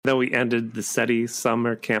Though we ended the SETI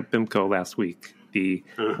Summer Camp BIMCO last week, the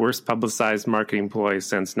worst publicized marketing ploy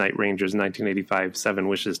since Night Ranger's 1985 Seven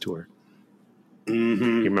Wishes tour. Mm-hmm.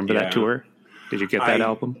 You remember that tour? Did you get that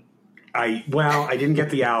album? I didn't get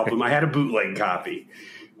the album. I had a bootleg copy,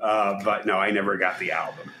 but no, I never got the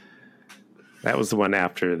album. That was the one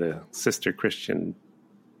after the Sister Christian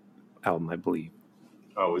album, I believe.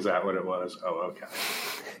 Oh, is that what it was? Oh, okay.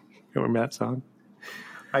 You remember that song?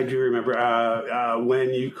 I do remember.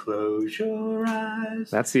 When you close your eyes.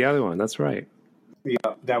 That's the other one. That's right. Yeah,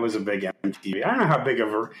 that was a big MTV. I don't know how big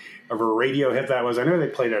of a radio hit that was. I know they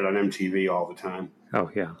played it on MTV all the time. Oh,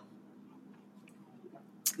 yeah.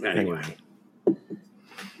 Anyway.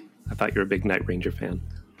 I thought you were a big Night Ranger fan.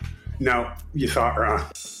 No, you thought wrong.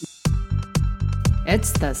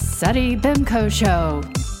 It's the SETI BIMCO Show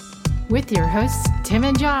with your hosts, Tim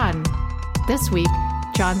and John. This week,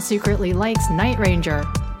 John secretly likes Night Ranger,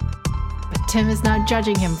 but Tim is not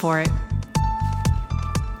judging him for it.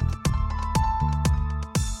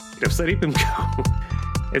 SETI BIMCO.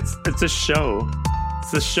 It's a show.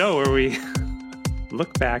 It's a show where we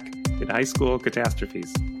look back at high school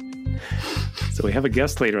catastrophes. So we have a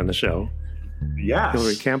guest later on the show. Yes.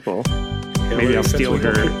 Hillary Campbell. Maybe I'll steal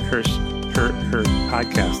her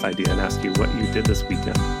podcast idea and ask you what you did this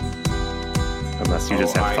weekend. Unless you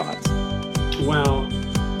just have thoughts. Well,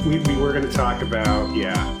 we were going to talk about,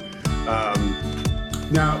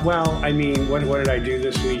 what did I do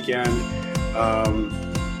this weekend?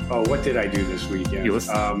 What did I do this weekend? You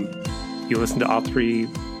listened to all 3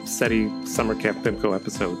 SETI Summer Camp BIMCO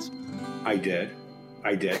episodes. I did,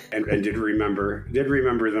 and did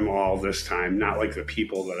remember them all this time. Not like the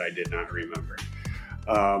people that I did not remember.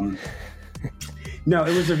 No,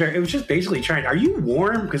 it was just basically trying. Are you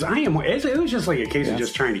warm? Because I am. It was just like a case of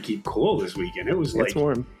just trying to keep cool this weekend. It was it's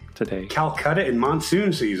warm today. Calcutta in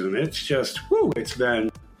monsoon season. It's just it's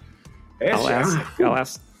been. I'll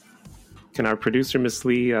ask. Can our producer Miss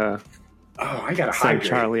Lee? I gotta send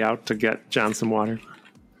Charlie out to get John some water.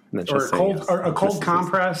 And then a cold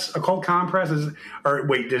compress. A cold compress is. Or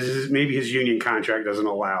wait, maybe his union contract doesn't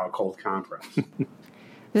allow a cold compress.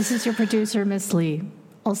 This is your producer, Miss Lee.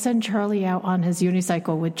 I'll send Charlie out on his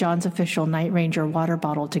unicycle with John's official Night Ranger water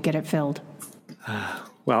bottle to get it filled.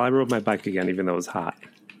 Well, I rode my bike again, even though it was hot.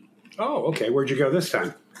 Oh, okay. Where'd you go this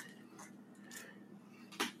time?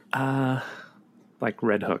 Like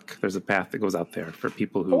Red Hook. There's a path that goes out there for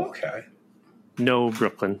people who know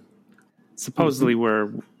Brooklyn. Supposedly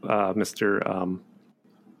where Mr.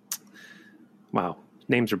 Wow,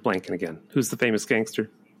 names are blanking again. Who's the famous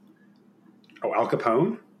gangster? Oh, Al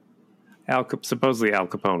Capone? Supposedly Al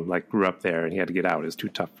Capone grew up there and he had to get out. It was too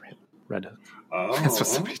tough for him. Red Hook. Oh, that's what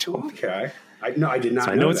somebody told me. Okay, I did not. So know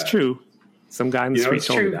I know that. it's true. Some guy in the street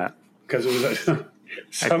told me that because it was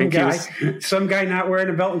some guy not wearing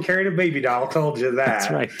a belt and carrying a baby doll told you that.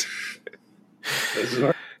 That's right. This is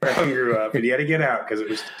where I grew up, and he had to get out because it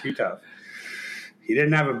was too tough. He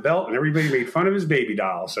didn't have a belt, and everybody made fun of his baby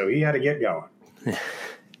doll, so he had to get going.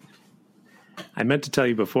 I meant to tell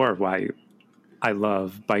you before why I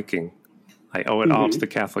love biking. I owe it all to the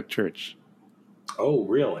Catholic Church. Oh,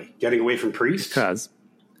 really? Getting away from priests? Because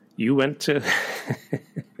you went to...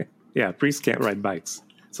 Yeah, priests can't ride bikes.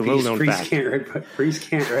 It's a little known fact. Priests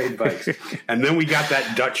can't ride bikes. And then we got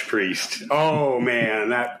that Dutch priest. Oh, man,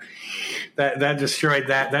 that destroyed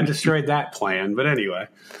that. That destroyed that plan. But anyway.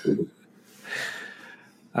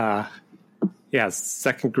 Yeah,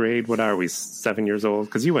 second grade. What are we, 7 years old?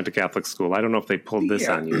 Because you went to Catholic school. I don't know if they pulled this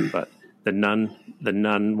on you, but... The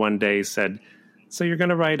nun one day said, so you're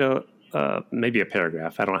going to write maybe a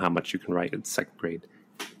paragraph. I don't know how much you can write in second grade.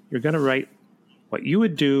 You're going to write what you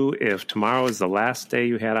would do if tomorrow is the last day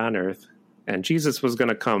you had on earth and Jesus was going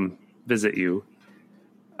to come visit you.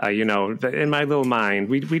 In my little mind,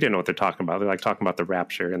 we didn't know what they're talking about. They're talking about the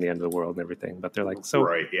rapture and the end of the world and everything. But they're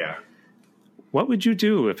right, yeah. What would you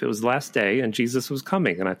do if it was the last day and Jesus was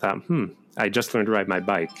coming? And I thought, I just learned to ride my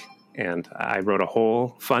bike. And I wrote a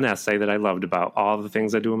whole fun essay that I loved about all the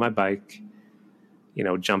things I do on my bike,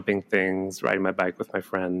 jumping things, riding my bike with my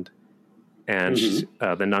friend. And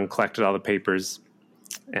the nun collected all the papers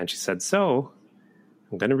and she said, so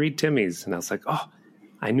I'm going to read Timmy's. And I was like, oh,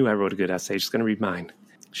 I knew I wrote a good essay. She's going to read mine.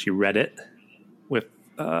 She read it with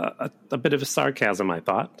a bit of a sarcasm, I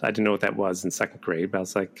thought. I didn't know what that was in second grade, but I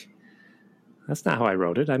was like, that's not how I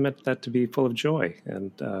wrote it. I meant that to be full of joy.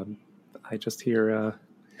 And I just hear...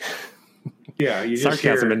 you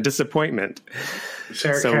sarcasm and disappointment.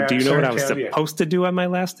 So do you know what I was supposed to do on my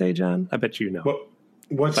last day, John? I bet you know. What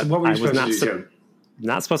were you supposed to do?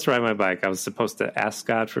 Not supposed to ride my bike. I was supposed to ask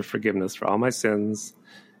God for forgiveness for all my sins,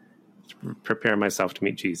 to prepare myself to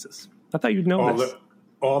meet Jesus. I thought you'd know this.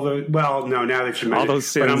 Well, no, now that you mention all those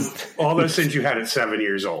sins. all those sins you had at 7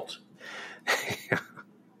 years old. Yeah.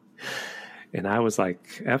 And I was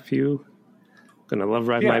like, F you. I'm going to love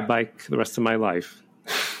riding my bike the rest of my life.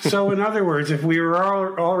 So, in other words, if we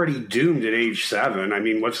were already doomed at age 7, I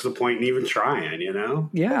mean, what's the point in even trying, you know?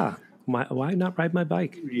 Yeah. Why not ride my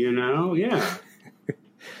bike? You know? Yeah.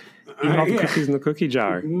 Eat all the cookies in the cookie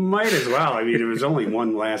jar. Might as well. I mean, it was only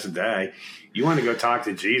one last day. You want to go talk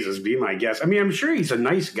to Jesus, be my guest. I mean, I'm sure he's a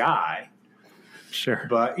nice guy. Sure.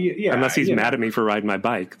 But, yeah. Unless he's mad at me for riding my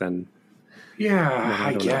bike, then... Yeah,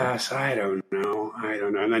 I guess. I don't know.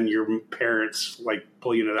 And then your parents, like,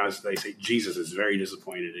 pull you into the house, they say, Jesus is very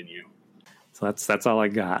disappointed in you. So that's all I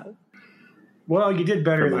got. Well, you did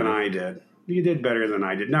better than I did.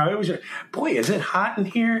 No, it was... Boy, is it hot in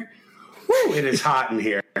here? Woo, it is hot in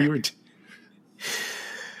here.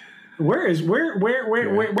 Where is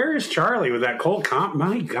Charlie with that cold comp?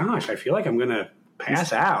 My gosh, I feel like I'm going to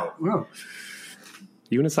pass out. Oh.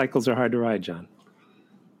 Unicycles are hard to ride, John.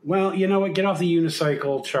 Well, you know what? Get off the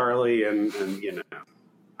unicycle, Charlie, and you know.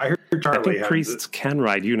 I heard Charlie. I think priests can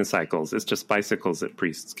ride unicycles. It's just bicycles that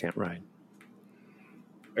priests can't ride.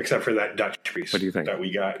 Except for that Dutch priest. What do you think? That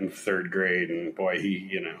we got in 3rd grade, and boy, he,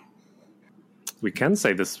 you know. We can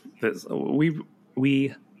say this we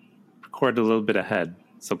recorded a little bit ahead.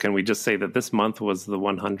 So can we just say that this month was the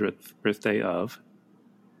 100th birthday of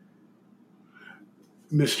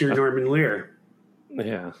Mr. Norman Lear?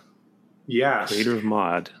 Yeah. Yes. Creator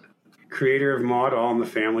of Maude, All in the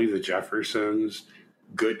Family, The Jeffersons.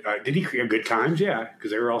 Good. Did he create Good Times? Yeah,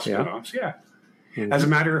 because they were all spin-offs. Yeah. Mm-hmm. As a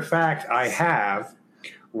matter of fact, I have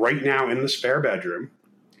right now in the spare bedroom,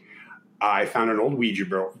 I found an old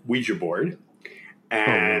Ouija board.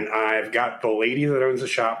 And I've got the lady that owns a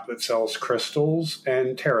shop that sells crystals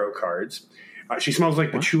and tarot cards. She smells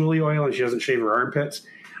like patchouli oil, and she doesn't shave her armpits.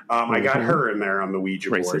 I got her in there on the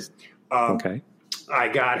Ouija board. Okay. I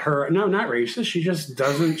got her. No, not racist. She just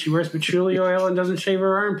doesn't. She wears patchouli oil and doesn't shave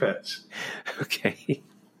her armpits. Okay.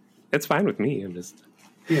 It's fine with me. I'm just.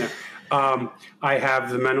 Yeah. I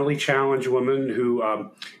have the mentally challenged woman who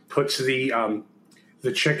puts the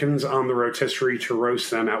chickens on the rotisserie to roast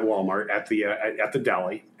them at Walmart at the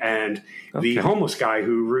deli, and the homeless guy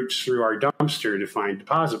who roots through our dumpster to find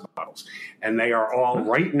deposit bottles. And they are all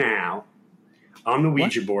right now on the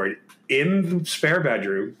Ouija board in the spare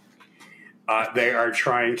bedroom. They are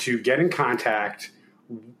trying to get in contact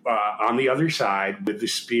on the other side with the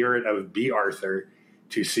spirit of B. Arthur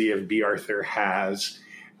to see if B. Arthur has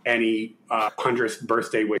any 100th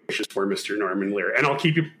birthday wishes for Mr. Norman Lear, and I'll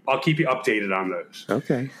keep you updated on those.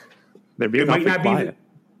 Okay, they're being quiet.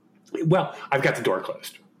 Well, I've got the door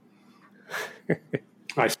closed.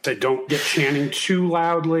 I said, don't get chanting too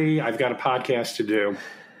loudly. I've got a podcast to do.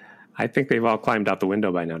 I think they've all climbed out the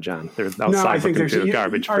window by now, John. They're outside looking through the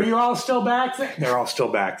garbage. Are you all still back there? They're all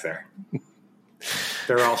still back there.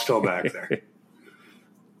 They're all still back there.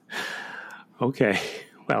 Okay,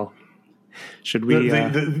 well. Should we?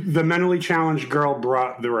 The mentally challenged girl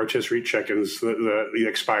brought the rotisserie chickens, the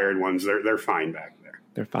expired ones. They're fine back there.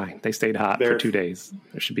 They're fine. They stayed hot for 2 days.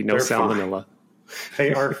 There should be no salmonella.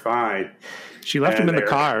 They are fine. She left them in the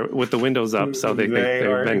car with the windows up, so they've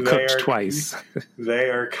been cooked twice.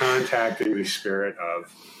 They are contacting the spirit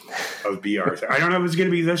of B. Arthur. I don't know if it's going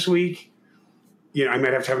to be this week. You know, I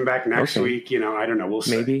might have to have him back next week. You know, I don't know. We'll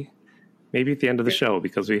see. Maybe at the end of the show,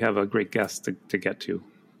 because we have a great guest to get to.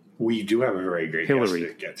 We do have a very great guest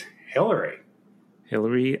to get.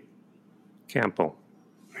 Hillary Campbell.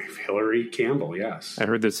 Hillary Campbell, yes. I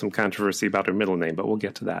heard there's some controversy about her middle name, but we'll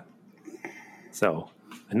get to that. So,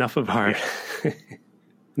 enough of our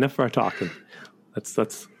talking. Let's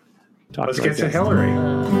talk. Let's get to Hillary.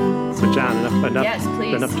 So, John, enough. Yes,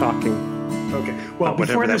 please. Enough talking. Okay. Well,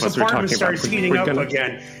 before this apartment starts heating up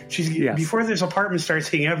again, before this apartment starts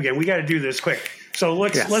heating up again, we got to do this quick. So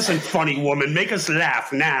listen, funny woman, make us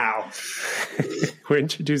laugh now. We're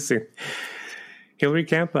introducing Hillary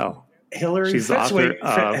Campbell. She's the author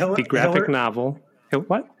of the graphic novel.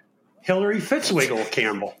 What? Hillary Fitzwiggle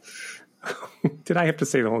Campbell. Did I have to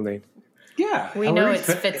say the whole name? Yeah. We know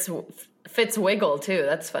it's Fitzwiggle, too.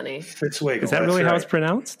 That's funny. Fitzwiggle. Is that really how it's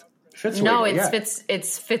pronounced? Fitzwiggle, no,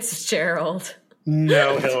 it's Fitzgerald.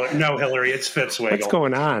 No, Hillary, it's Fitzwiggle. What's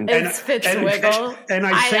going on? It's Fitzwiggle. And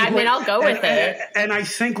I mean, I'll go with it. And I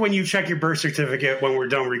think when you check your birth certificate when we're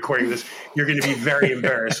done recording this, you're going to be very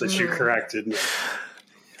embarrassed that you corrected me.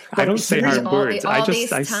 I don't say hard words.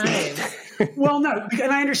 Well, no,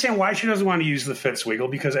 and I understand why she doesn't want to use the Fitzwiggle,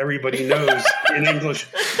 because everybody knows in English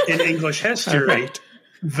history,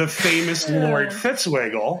 the famous Lord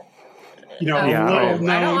Fitzwiggle. You know,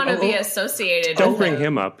 I don't want to be associated. Don't bring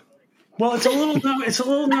him up. Well, it's a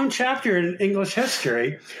little known chapter in English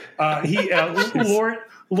history. Lord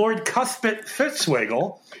Cuthbert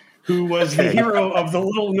Fitzwiggle, who was the hero of the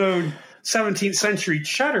little known 17th century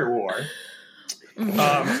Cheddar War.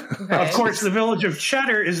 Of course, the village of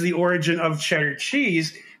Cheddar is the origin of cheddar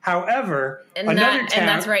cheese. However, and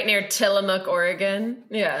that's right near Tillamook, Oregon.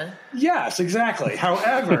 Yeah. Yes, exactly.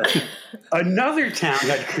 However, another town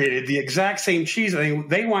had created the exact same cheese.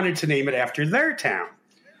 They wanted to name it after their town.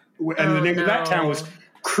 And the name of that town was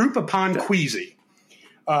Croup upon Queasy.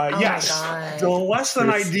 Yes, the less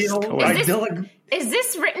than idyllic. Is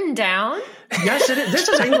this written down? Yes, it is. This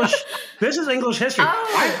is English. This is English history.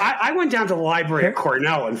 I went down to the library at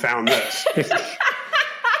Cornell and found this.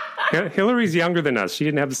 Hillary's younger than us. She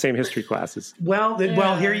didn't have the same history classes. Well,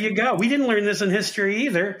 here you go. We didn't learn this in history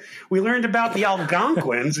either. We learned about the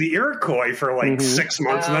Algonquins, the Iroquois, for like 6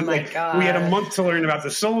 months, and then we had a month to learn about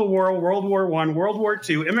the Civil War, World War I, World War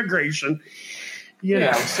II, immigration.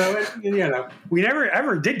 So we never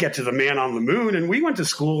ever did get to the man on the moon, and we went to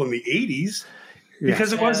school in the 80s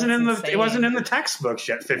because it wasn't in the textbooks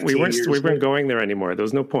yet. 15 years going there anymore. There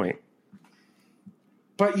was no point.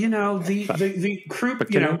 But the croup,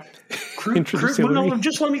 croup. No,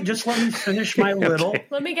 just let me finish my little.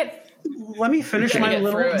 Let me finish my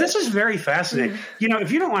little. This is very fascinating.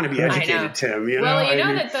 If you don't want to be educated, Tim,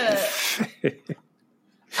 that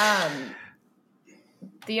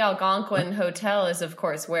the Algonquin Hotel is, of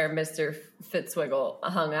course, where Mr. Fitzwiggle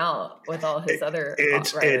hung out with all his other.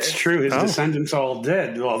 It's true. His descendants all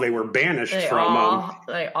did. Well, they were banished from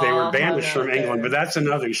England, but that's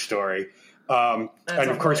another story. And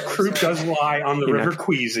of course, Croup does lie on the River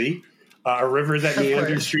Queasy, a river that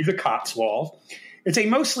meanders through the Cotswolds. It's a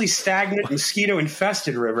mostly stagnant,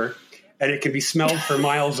 mosquito-infested river, and it can be smelled for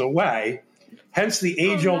miles away. Hence the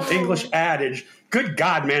age-old English adage, "Good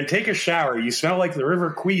God, man, take a shower. You smell like the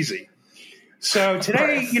River Queasy." So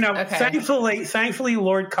today, thankfully,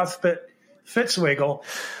 Lord Cuthbert Fitzwiggle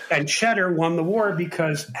and cheddar won the war,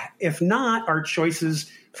 because if not, our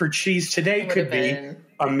choices for cheese today could be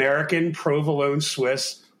American, Provolone,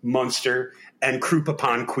 Swiss, Munster, and Croup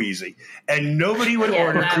upon Queasy. And nobody would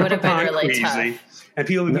order Croup upon Queasy. Tough. And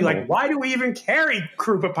people would be like, why do we even carry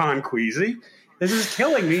Croup upon Queasy? This is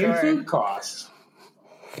killing me in food costs.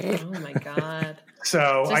 Oh, my God.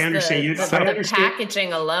 So I understand the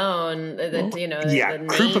packaging alone, the name to get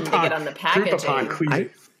on the packaging. Croup upon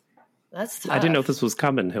Queasy. That's tough. I didn't know this was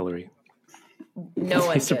coming, Hillary. No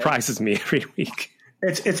one It surprises me every week.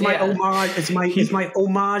 It's my homage. It's my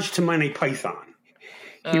homage to Monty Python.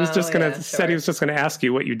 He was just said he was just gonna ask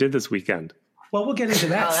you what you did this weekend. Well, we'll get into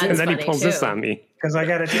that. And then he pulls this on me because I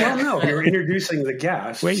got to. Well, no, you're introducing the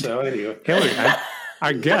guest. Wait, so anyway, Hillary,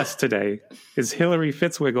 our guest today is Hillary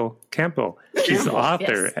Fitzwiggle Campbell. She's the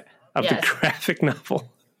author of the graphic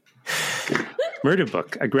novel Murder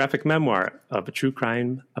Book, a graphic memoir of a true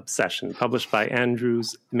crime obsession, published by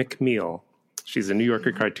Andrews McMeel. She's a New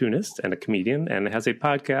Yorker cartoonist and a comedian, and has a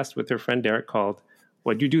podcast with her friend Derek called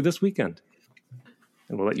 "What'd You Do This Weekend?"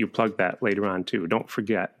 And we'll let you plug that later on, too. Don't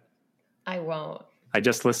forget. I won't. I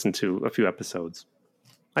just listened to a few episodes.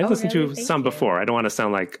 I listened to some before. I don't want to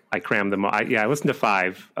sound like I crammed them all. I listened to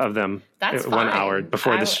 5 of them. That's 1 hour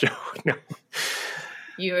before the show. No.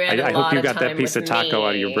 I hope you got that piece of taco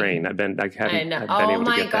out of your brain. I know. Oh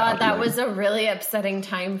my God, that was a really upsetting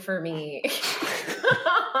time for me.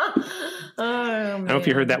 I don't know if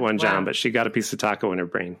you heard that one, John, but she got a piece of taco in her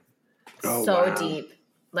brain. So deep,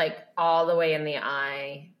 like all the way in the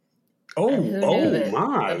eye. Oh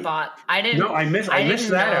my! I didn't. No, I missed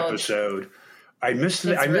that episode. I missed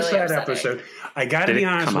that episode. I got to be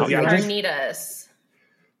honest with you. Carnitas.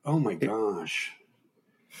 Oh my gosh.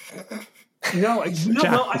 No,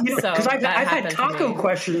 because I've had taco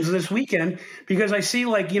questions this weekend, because I see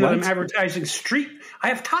them advertising street. I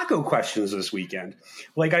have taco questions this weekend.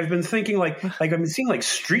 Like I've been thinking I've been seeing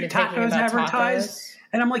street tacos advertised.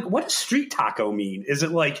 And I'm like, what does street taco mean? Is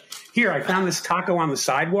it like, here, I found this taco on the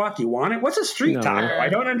sidewalk. You want it? What's a street taco? I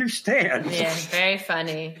don't understand. Yeah, very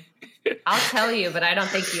funny. I'll tell you, but I don't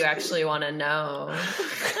think you actually want to know.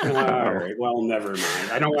 All right. Well, never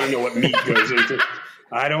mind. I don't want to know what meat goes into.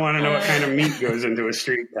 I don't want to know what kind of meat goes into a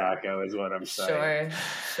street taco is what I'm saying.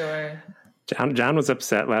 Sure. John was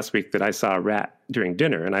upset last week that I saw a rat during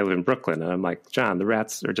dinner, and I live in Brooklyn, and I'm like, John, the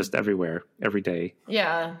rats are just everywhere every day.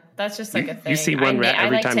 Yeah, that's just like a thing. You see one rat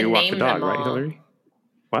every time you walk the dog, right, Hillary?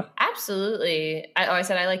 What? Absolutely. I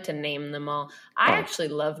said I like to name them all. I actually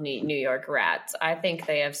love New York rats. I think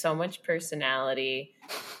they have so much personality.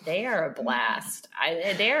 They are a blast.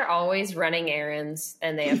 They are always running errands,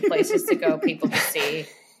 and they have places to go, people to see.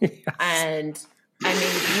 Yes. And I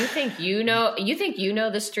mean, you think you know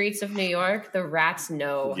the streets of New York? The rats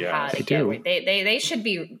know how to get where they should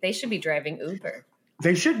be driving Uber.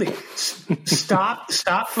 They should be. Stop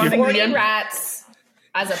funding 40 rats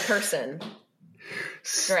as a person.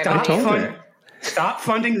 Stop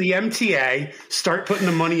funding the MTA. Start putting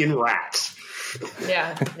the money in rats.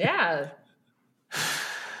 Yeah.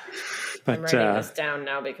 But, I'm writing this down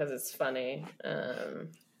now because it's funny. Okay.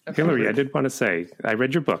 Hillary, I did want to say, I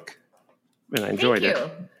read your book and I enjoyed it.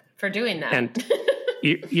 Thank you for doing that. And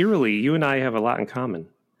eerily, you and I have a lot in common.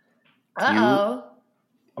 Uh-oh.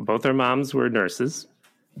 Both our moms were nurses.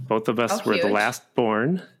 Both of us were the last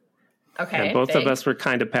born. Okay. And both of us were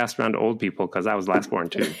kind of passed around to old people because I was last born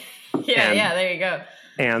too. Yeah, there you go.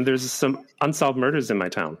 And there's some unsolved murders in my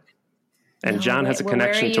town. And John has a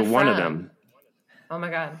connection to one of them. Oh, my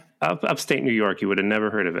God. Upstate New York, you would have never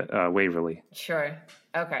heard of it, Waverly. Sure.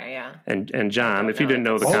 Okay, yeah. And John, if you didn't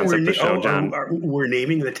know the concept of the show, John. We're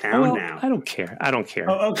naming the town now. I don't care.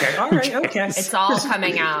 Oh, okay. All right. Okay. It's all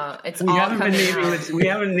coming out. We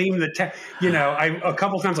haven't named the town. You know, a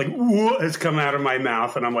couple times like, "Ooh," has come out of my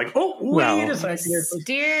mouth, and I'm like, oh, wait a second.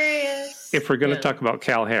 Mysterious. If we're going to talk about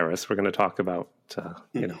Cal Harris, we're going to talk about,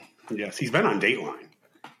 Yes, he's been on Dateline.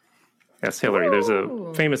 Yes, Hillary. There's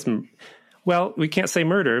a famous... Well, we can't say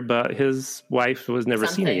murder, but his wife was never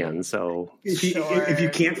seen again. So if you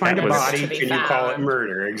can't find a body, can you call it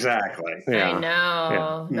murder? Exactly. Yeah. I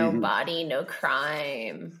know. Yeah. No body, no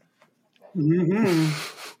crime. Mm-hmm.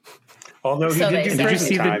 Although he did do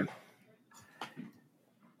prison time.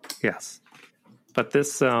 Yes. But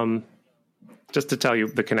this, just to tell you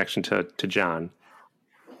the connection to John,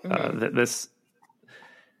 this...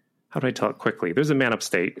 How do I tell it quickly? There's a man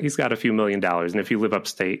upstate. He's got a few $1 million. And if you live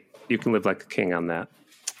upstate, you can live like a king on that.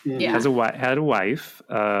 Yeah. Had a wife,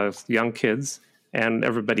 young kids, and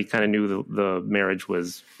everybody kind of knew the marriage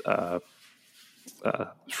was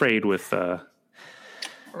frayed with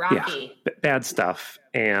rocky bad stuff.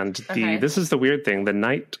 And this is the weird thing. The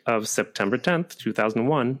night of September 10th,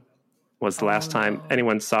 2001 was the last time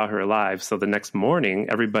anyone saw her alive. So the next morning,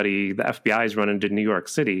 the FBI is running to New York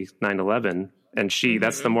City, 9/11. And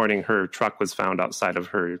that's the morning her truck was found outside of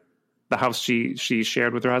the house she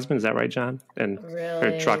shared with her husband. Is that right, John? And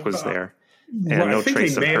her truck was there. And I think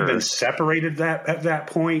they may have been separated at that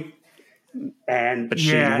point. But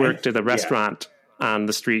she worked at a restaurant on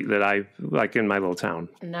the street that I like in my little town.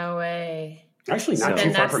 No way. Actually, not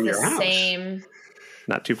too far from your house.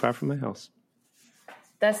 Not too far from my house.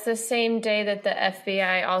 That's the same day that the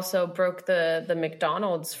FBI also broke the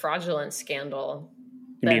McDonald's fraudulent scandal.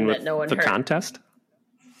 You mean with the contest?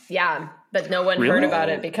 Yeah, but no one heard about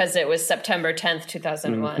it because it was September 10th,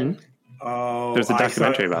 2001. Mm-hmm. Oh, there's a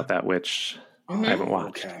documentary about that, which I haven't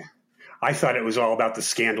watched. Okay. I thought it was all about the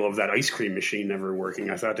scandal of that ice cream machine never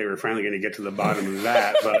working. I thought they were finally going to get to the bottom of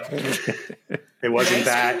that, but it wasn't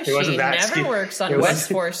that. It wasn't that. Never works on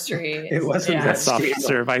West 4th Street. It wasn't that soft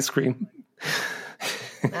serve ice cream.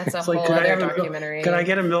 That's a whole other documentary. Can I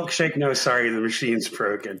get a milkshake? No, sorry, the machine's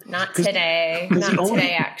broken. Not today. Not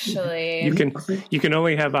today, actually. You can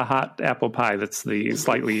only have a hot apple pie that's the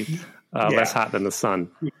slightly less hot than the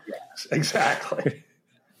sun. Yes, exactly.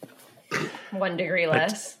 1 degree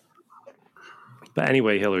less. But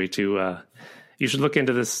anyway, Hillary, you should look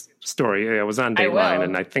into this story. I was on Dateline,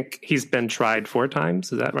 and I think he's been tried 4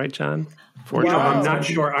 times. Is that right, John? 4 times? I'm not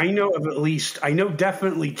sure. I know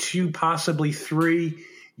definitely 2, possibly 3.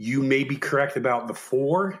 You may be correct about the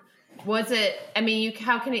 4. Was it? I mean,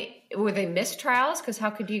 were they mistrials? Because how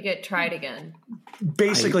could you get tried again?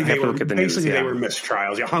 Basically, they were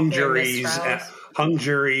mistrials. Yeah, hung juries,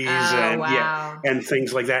 and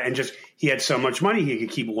things like that. And just he had so much money, he could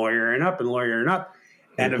keep lawyering up,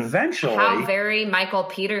 and eventually, how very Michael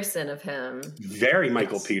Peterson of him. Very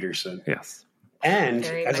Michael Peterson. Yes, and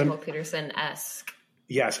very Michael Peterson-esque.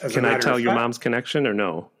 Yes. Can I tell your mom's connection or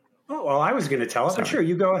no? Oh, well, I was going to tell it, but sure,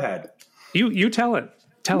 you go ahead. You tell it.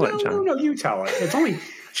 Tell it, John. No, you tell it.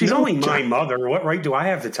 She's only my mother. What right do I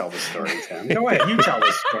have to tell the story, Tim? Go ahead, you tell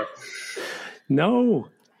the story. No,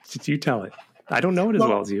 you tell it. I don't know it as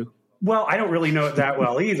well as you. Well, I don't really know it that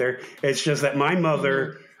well either. It's just that my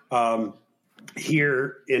mother,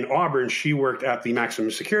 here in Auburn, she worked at the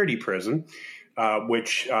maximum security prison,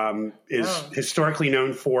 which is historically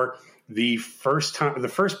known for the first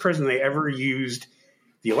prison they ever used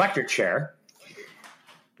the electric chair.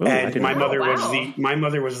 Ooh, and my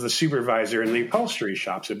mother was the supervisor in the upholstery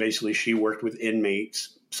shop. So basically, she worked with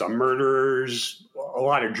inmates, some murderers, a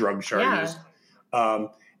lot of drug charges,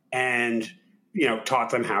 and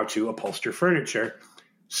taught them how to upholster furniture.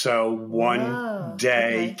 So one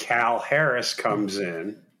day, Cal Harris comes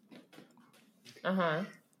in,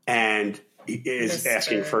 and is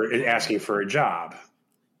asking for a job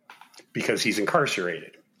because he's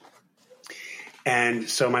incarcerated. And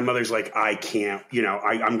so my mother's like, I can't,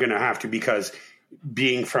 I'm going to have to, because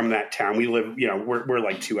being from that town, we live, we're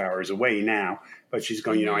like 2 hours away now, but she's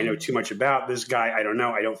going, I know too much about this guy. I don't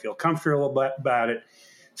know. I don't feel comfortable about it.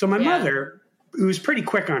 So my mother, who was pretty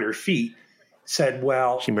quick on her feet, said,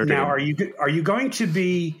 well, now are you going to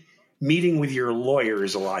be meeting with your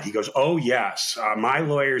lawyers a lot? He goes, oh, yes. My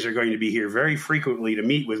lawyers are going to be here very frequently to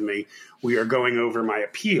meet with me. We are going over my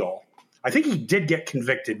appeal. I think he did get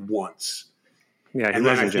convicted once. Yeah, he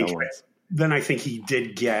was in jail once. Then I think he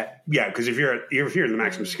did get, because if you're in the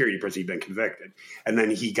maximum security prison, you've been convicted. And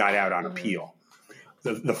then he got out on appeal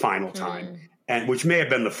the final time, and which may have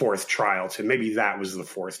been the fourth trial. So maybe that was the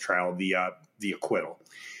fourth trial, the acquittal.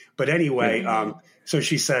 But anyway, so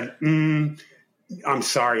she said, I'm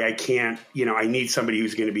sorry, I can't, I need somebody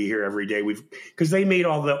who's going to be here every day. Because they made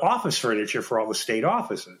all the office furniture for all the state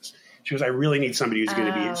offices. She goes, I really need somebody who's going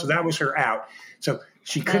to be here. So that was her out. So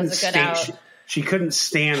she couldn't stay. She couldn't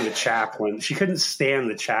stand the chaplain. She couldn't stand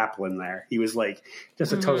the chaplain there. He was like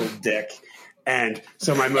just a total dick. And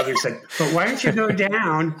so my mother said, but why don't you go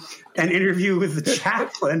down and interview with the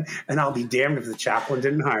chaplain? And I'll be damned if the chaplain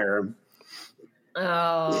didn't hire him.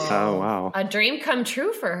 Oh, wow. A dream come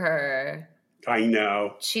true for her. I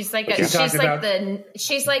know. She's like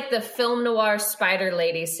she's like the film noir spider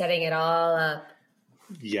lady setting it all up.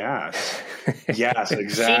 Yes, exactly.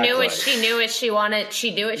 She knew what she wanted.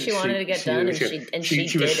 She knew what she wanted to get done, and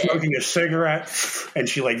she was smoking a cigarette, and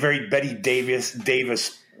she like very Betty Davis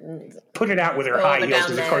put it out with her high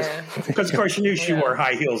heels because of course she knew she wore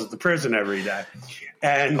high heels at the prison every day,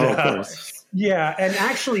 and and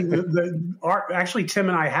actually actually Tim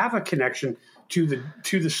and I have a connection to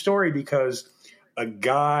the story because a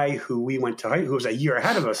guy who we went to who was a year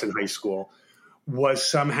ahead of us in high school was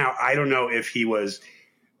somehow, I don't know if he was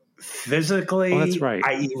physically,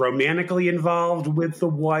 i.e. romantically involved with the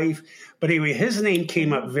wife. But anyway, his name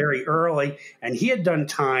came up very early, and he had done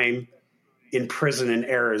time in prison in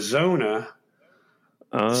Arizona.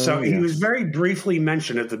 So he was very briefly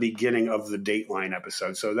mentioned at the beginning of the Dateline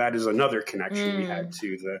episode. So that is another connection we had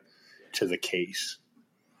to the case.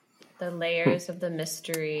 The layers of the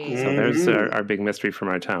mystery. So there's our big mystery from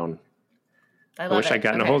our town. I wish I'd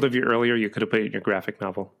gotten a hold of you earlier. You could have put it in your graphic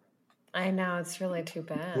novel. I know, it's really too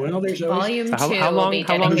bad. Well, there's Volume 2 how long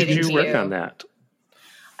did you work on that?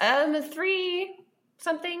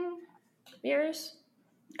 3-something years.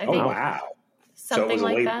 I think. Wow. Something so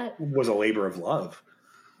like that. It was a labor of love.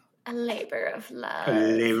 A labor of love. A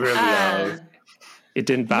labor of love. It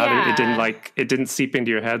didn't bother. It didn't seep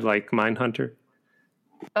into your head like Mindhunter.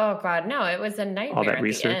 Oh God, no! It was a nightmare All that at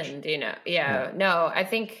research. the end. Yeah. No, I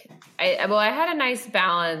think I had a nice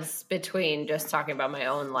balance between just talking about my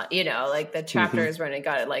own life. Like the chapters when I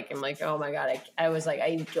got it. Like I'm like, oh my God, I was like,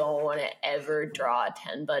 I don't want to ever draw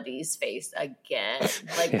Ten Buddy's face again.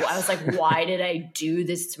 Like I was like, why did I do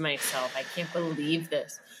this to myself? I can't believe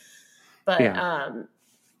this. But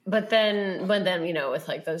But then with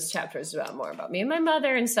like those chapters more about me and my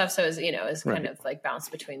mother and stuff. So it was kind of like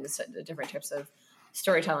bounced between the different types of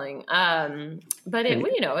storytelling. But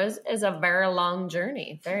it, is a very long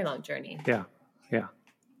journey. Yeah.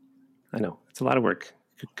 I know. It's a lot of work.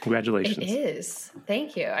 Congratulations. It is.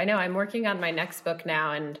 Thank you. I know. I'm working on my next book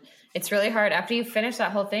now, and it's really hard after you finish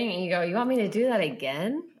that whole thing and you go, you want me to do that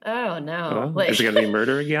again? Oh, no. Is it going to be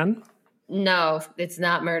murder again? No, it's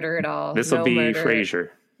not murder at all. This will be Frasier.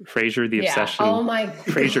 Frasier, the Obsession. Oh my God.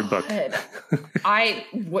 Frasier book.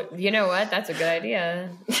 You know what? That's a good idea.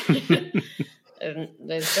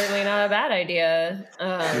 It's certainly not a bad idea.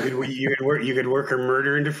 You could work her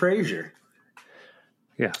murder into Frasier.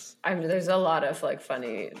 Yes. There's a lot of like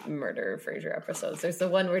funny murder Frasier episodes. There's the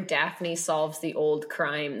one where Daphne solves the old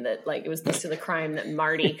crime that it was the crime that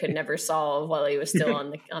Marty could never solve while he was still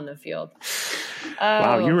on the field.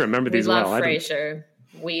 Wow, you remember these well. We love Frasier.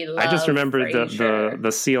 I just remember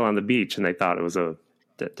the seal on the beach, and they thought it was a.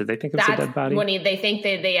 Did they think it was a dead body? When they think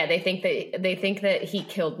that he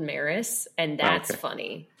killed Maris, and that's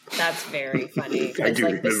funny. That's very funny because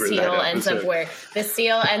like the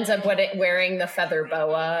seal ends up wearing the feather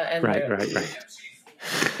boa. And right.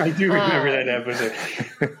 I do remember that episode.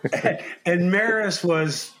 And Maris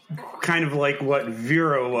was kind of like what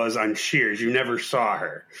Vera was on Cheers. You never saw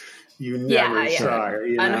her. You never saw her.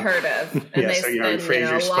 Unheard of. And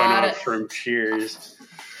Frasier spun off from Cheers.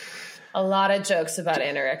 A lot of jokes about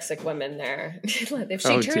anorexic women there. If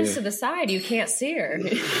she turns to the side, you can't see her.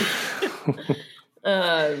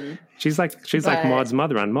 She's like Maude's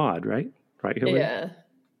mother on Maude, right? Right, Hillary? Yeah.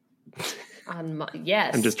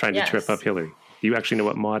 Yes. I'm just trying to trip up Hillary. Do you actually know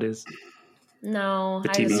what Maude is? No,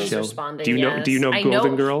 The I TV was just show? responding. Do you know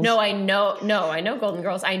Golden Girls? No, I know Golden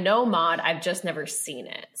Girls. I know Maude. I've just never seen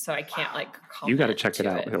it, so I can't like. You got to check it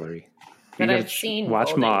out, Hillary. But I've seen watch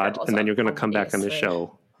Golden Maude, Girls, and then you're going to come back on the obviously.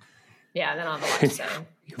 show. Yeah, then I'll have to watch it.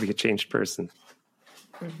 You'll be a changed person.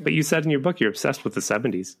 But you said in your book you're obsessed with the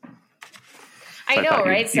 70s. I So know, thought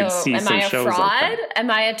right? you'd So see am some I a shows like fraud? that.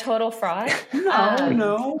 Am I a total fraud?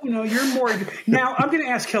 No, you're more. Now, I'm going to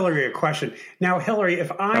ask Hillary a question. Now, Hillary,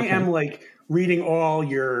 if I am like reading all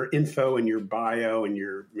your info and your bio and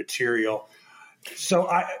your material, so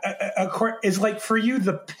is like for you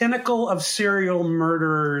the pinnacle of serial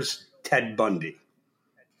murderers Ted Bundy?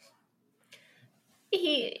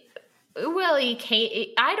 He can't.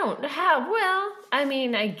 I don't have. Well, I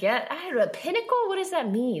mean, I have a pinnacle. What does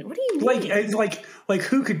that mean? What do you mean? Like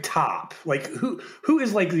who could top? Like who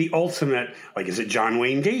is like the ultimate? Like, is it John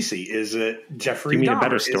Wayne Gacy? Is it Jeffrey? You mean Dahmer? a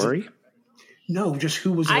better story? No, just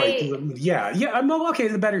who was okay.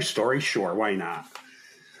 The better story, sure. Why not?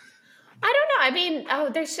 I don't know. I mean,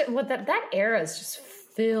 that era is just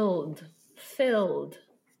filled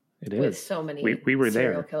It with is. so many We were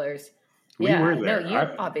serial there. killers. We were there. No, you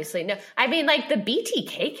obviously no. I mean, like the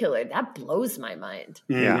BTK killer, that blows my mind.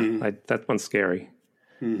 Yeah, that one's scary.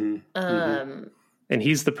 Mm-hmm. And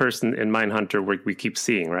he's the person in Mindhunter where we keep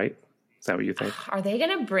seeing, right? Is that what you think? Are they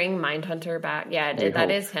going to bring Mindhunter back? Yeah, that hope.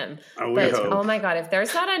 is him. But oh my god, if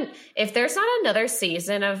there's not another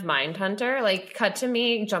season of Mindhunter, like cut to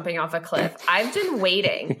me jumping off a cliff. I've been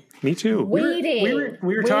waiting. Me too. We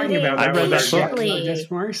were talking about that. I read that book.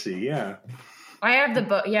 Just Marcy, yeah. I have the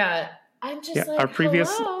book. Yeah, I'm just like our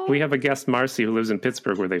previous. hello? We have a guest, Marcy, who lives in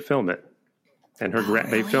Pittsburgh, where they film it, and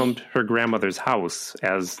they filmed her grandmother's house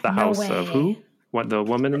as the house of who? What, the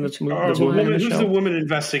woman in the movie? Who's the woman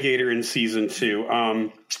investigator in season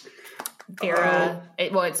 2? Vera.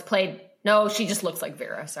 It's played. No, she just looks like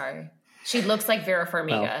Vera. Sorry, she looks like Vera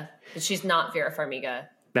Farmiga, but she's not Vera Farmiga.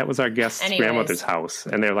 That was our guest's grandmother's house,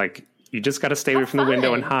 and they're like, "You just got to stay away from the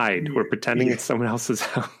window and hide. We're pretending it's someone else's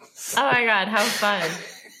house." Oh my god, how fun!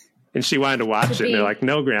 And she wanted to watch it, and they're like,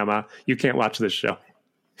 "No, Grandma, you can't watch this show."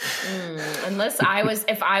 Unless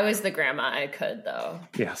if I was the grandma, I could though.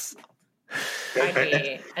 Yes.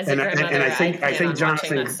 As a grandmother, I think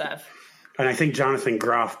Jonathan that stuff. And I think Jonathan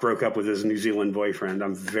Groff broke up with his New Zealand boyfriend.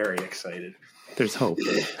 I'm very excited. There's hope.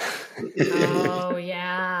 Oh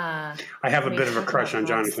yeah. I have a bit of a crush on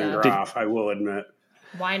Jonathan Groff, I will admit.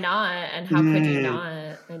 Why not? And how could you not?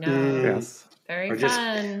 I know. Yes. Very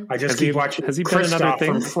fun. I just keep watching Kristoff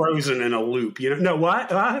from Frozen in a loop. You know? No, what?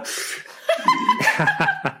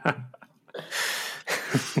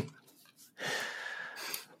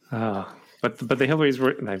 But the Hillarys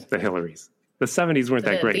were the 70s weren't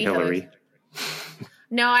that great, Hillary.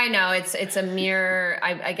 No, I know it's a mere.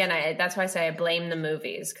 That's why I say I blame the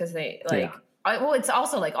movies because they like. Yeah. Well, it's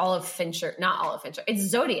also like Olive Fincher, not Olive Fincher. It's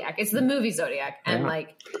Zodiac. It's the movie Zodiac, and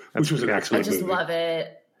which was an excellent movie. I just love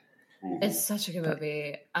it. It's such a good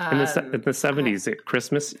movie. In the 70s, at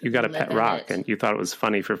Christmas, you got a pet rock, and you thought it was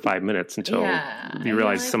funny for 5 minutes until you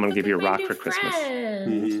realized someone gave you a rock for Christmas.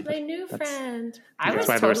 My new friend. That's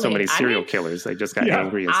why there were so many serial killers. They just got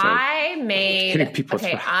angry and started hitting people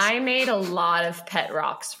with rocks. I made a lot of pet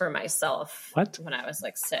rocks for myself. What? When I was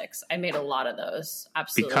like 6, I made a lot of those.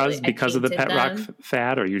 Absolutely, because of the pet rock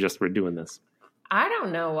fad, or you just were doing this? I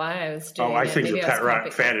don't know why I was doing it. I think the pet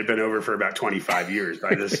rock fad had been over for about 25 years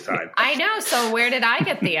by this time. I know. So where did I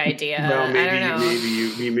get the idea? Well, I don't know.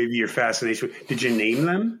 maybe your fascination. Did you name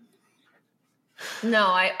them?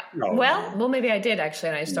 No, maybe I did actually,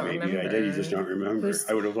 and I just don't remember. Maybe I did. You just don't remember.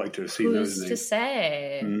 I would have liked to have seen those names. Who's to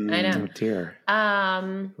say? I know. Oh dear.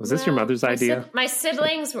 Was this your mother's idea? My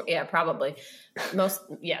siblings were, probably.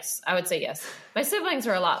 Yes, I would say yes. My siblings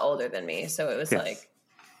were a lot older than me, so it was like.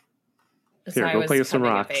 Here, go play with some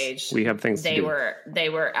rocks. We have things to do. They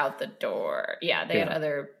were out the door. Yeah, they had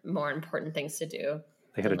other more important things to do.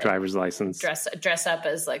 They had a driver's license. Dress up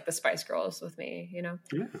as like the Spice Girls with me, you know.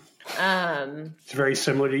 Yeah. It's very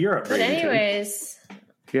similar to your upbringing. But anyways,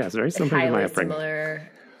 yeah, it's very similar to my upbringing. Similar.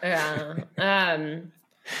 Yeah.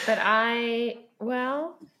 But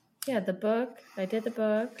the book. I did the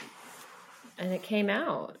book, and it came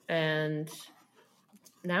out, and.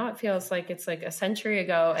 Now it feels like it's like a century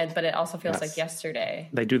ago, but it also feels like yesterday.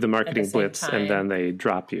 They do the marketing blitz, and then they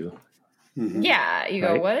drop you. Mm-hmm. Yeah, you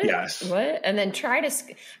go, what? Yes. What? And then try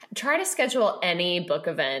to schedule any book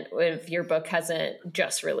event if your book hasn't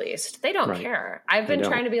just released. They don't care. I've been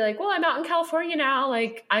trying to be like, well, I'm out in California now.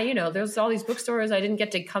 Like, there's all these bookstores I didn't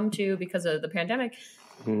get to come to because of the pandemic.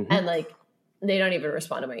 Mm-hmm. And like, they don't even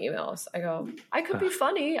respond to my emails. I go, I could be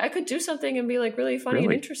funny. I could do something and be like really funny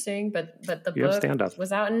and interesting, but the book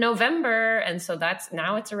was out in November, and so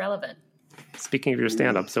now it's irrelevant. Speaking of your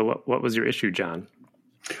stand-up, so what was your issue, John?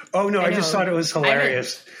 Oh no, I just thought it was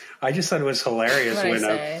hilarious. I just thought it was hilarious when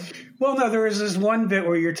there was this one bit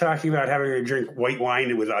where you're talking about having to drink white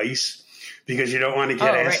wine with ice because you don't want to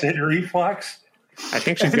get acid reflux. I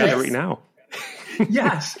think she's got it right now.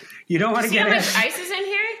 Yes. You don't want to get how much ice is in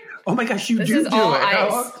here? Oh my gosh, you do it.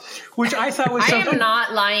 Ice. Which I thought was I am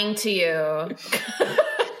not lying to you.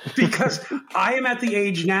 Because I am at the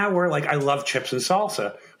age now where like I love chips and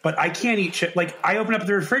salsa, but I can't eat chips. Like I open up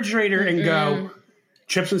the refrigerator and go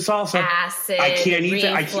chips and salsa. Acid. I can't eat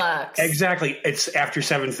that. Exactly. It's after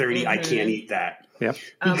 7:30. I can't eat that. Yep.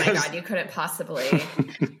 Oh my God, you couldn't possibly.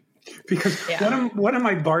 Because one of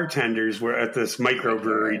my bartenders were at this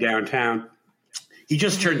microbrewery downtown. He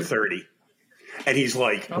just turned 30. And he's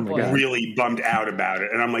like really bummed out about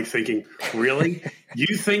it. And I'm like thinking, really?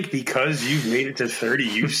 You think because you've made it to 30,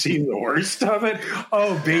 you've seen the worst of it?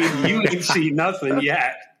 Oh, baby, you ain't seen nothing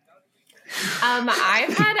yet.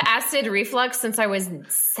 I've had acid reflux since I was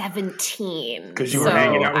 17. Because you were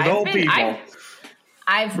hanging out with old people.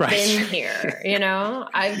 I've been here,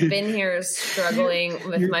 I've been here struggling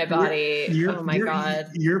with my body. Oh my God.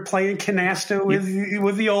 You're playing canasta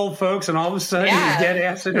with the old folks and all of a sudden you get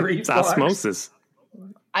acid reflux. It's osmosis.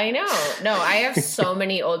 I know. No, I have so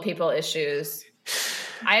many old people issues.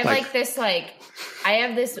 I have I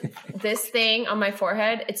have this thing on my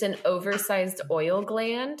forehead. It's an oversized oil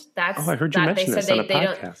gland. I heard you mention this on a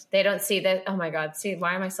podcast. They don't see that. Oh my God. See,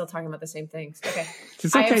 why am I still talking about the same things? Okay.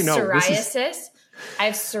 It's okay. I have psoriasis. I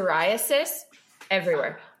have psoriasis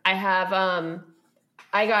everywhere. I have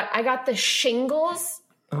I got the shingles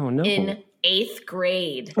in 8th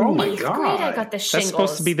grade. Oh my God. 8th grade I got the shingles. That's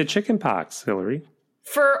supposed to be the chicken pox, Hillary.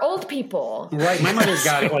 For old people. Right. My mother's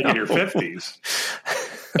got it like in her 50s.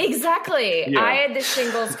 Exactly. Yeah. I had the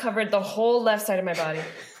shingles covered the whole left side of my body.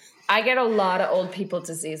 I get a lot of old people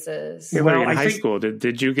diseses. In high school,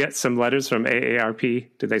 did you get some letters from AARP?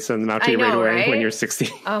 Did they send them out to you right away when you're 16?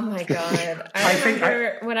 Oh my God. I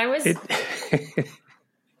remember when I was...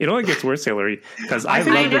 It only gets worse, Hillary, because I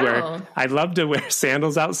love to wear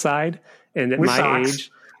sandals outside, and at my socks.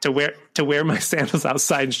 age, to wear my sandals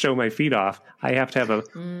outside and show my feet off, I have to have a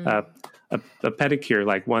pedicure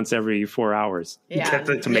like once every 4 hours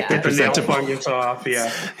to make them presentable. Fungus off,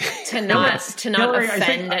 to not Hillary,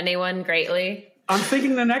 offend anyone greatly. I'm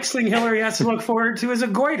thinking the next thing Hillary has to look forward to is a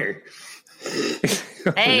goiter.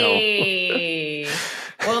 Hey.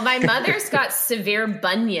 Well, my mother's got severe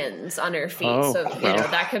bunions on her feet, so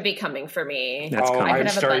that could be coming for me. That's I could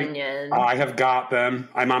have a bunion. I have got them.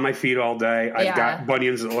 I'm on my feet all day. I've got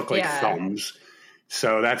bunions that look like thumbs.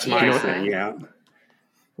 So that's my thing,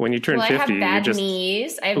 When you turn 50, I have bad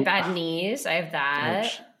knees. I have bad knees. I have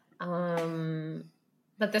that.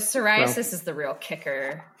 But the psoriasis is the real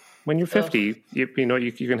kicker. When you're 50, you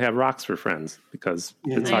can have rocks for friends because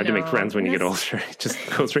it's hard to make friends when you get older. It just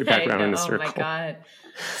goes right back around in a circle. Oh my God.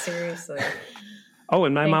 Seriously. Oh,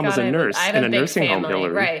 and my mom was a nurse in a nursing home,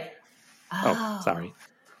 Hillary. Right. Oh, sorry.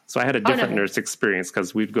 So I had a different nurse experience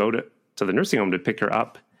because we'd go to the nursing home to pick her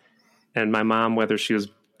up. And my mom, whether she was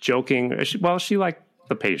joking, she liked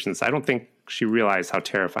the patients. I don't think she realized how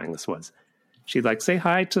terrifying this was. She'd say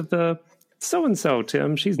hi to the so-and-so,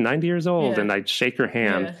 Tim. She's 90 years old. And I'd shake her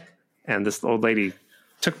hand. And this old lady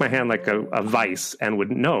took my hand like a vice and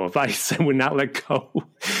would not let go.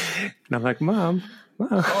 And I'm like, Mom,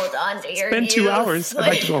 hold on to your It's been 2 hours. I'd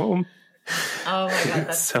like to go home. Oh my God,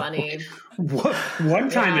 that's funny. One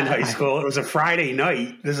time in high school, it was a Friday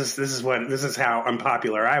night. This is how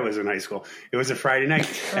unpopular I was in high school. It was a Friday night,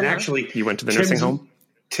 and actually, you went to the nursing home.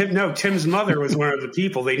 Tim's mother was one of the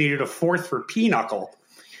people. They needed a fourth for pinochle.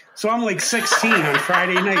 So I'm like 16 on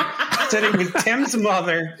Friday night, sitting with Tim's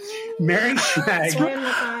mother, Mary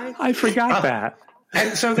Schmegg. I forgot that.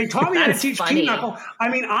 And so they taught me how to teach pinochle. I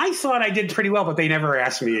mean, I thought I did pretty well, but they never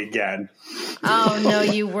asked me again. Oh no,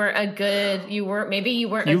 you weren't a good. You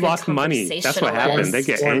lost money. That's what happened. They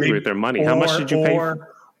get angry with their money. How much did you pay?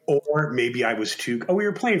 Or maybe I was too. Oh, we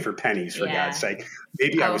were playing for pennies, for God's sake.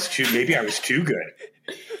 Maybe I was too good.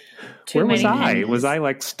 Where was I? Pennies. Was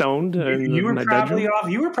I stoned? You were probably off.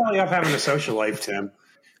 You were probably off having a social life, Tim.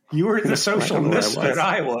 You were the social misfit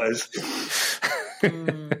I was.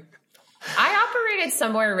 I operated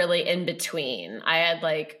somewhere really in between. I had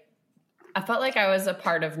I felt like I was a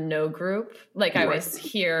part of no group. I was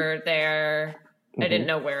here, there. I didn't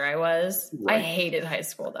know where I was. Right. I hated high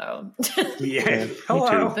school though. Yeah.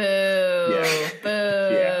 Hello. Boo. Yeah.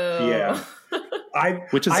 Boo. Yeah.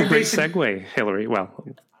 Which is a great segue, Hillary. Well,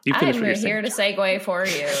 You finish what you're saying. here to segue for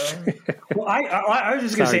you. Well, I was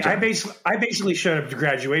just going to say, John. I basically showed up to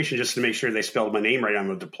graduation just to make sure they spelled my name right on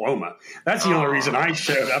the diploma. That's the only reason I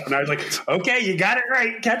showed up. And I was like, okay, you got it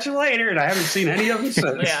right. Catch you later. And I haven't seen any of them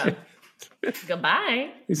since. Yeah.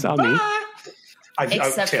 Goodbye. You saw me.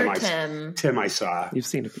 Except for Tim. Tim, I saw. You've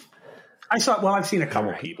seen it. I've seen a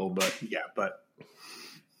couple people, but yeah, but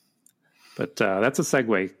that's a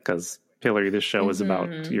segue because Hillary, this show is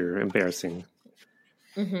about your embarrassing,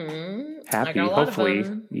 happy, hopefully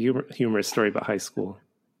humorous story about high school.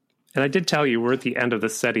 And I did tell you we're at the end of the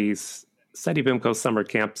SETI BIMCO summer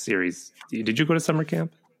camp series. Did you go to summer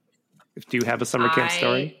camp? Do you have a summer camp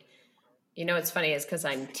story? You know what's funny is because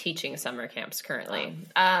I'm teaching summer camps currently.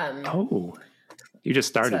 You just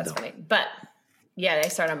started, so that's funny. But yeah, I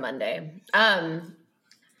start on Monday.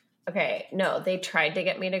 Okay, no, they tried to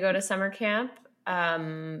get me to go to summer camp.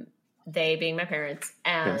 They being my parents,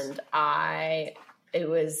 and yes. It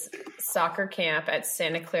was soccer camp at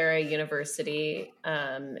Santa Clara University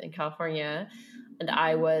in California, and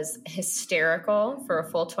I was hysterical for a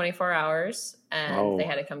full 24 hours, and they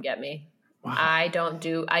had to come get me. Wow. I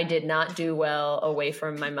did not do well away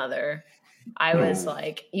from my mother. I was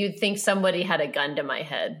like, you'd think somebody had a gun to my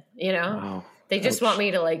head, you know? Wow. They just want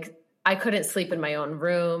me to I couldn't sleep in my own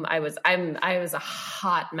room. I was a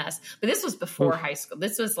hot mess. But this was before high school.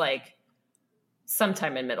 This was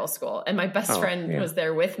sometime in middle school. And my best friend was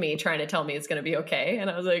there with me trying to tell me it's going to be okay. And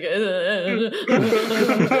I was like, you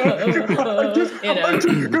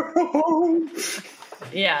know.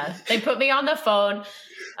 Yeah. They put me on the phone.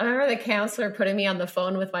 I remember the counselor putting me on the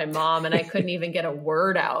phone with my mom, and I couldn't even get a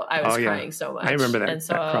word out. I was crying so much. I remember that. And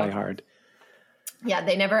so, that cry hard. Yeah,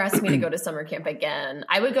 they never asked me to go to summer camp again.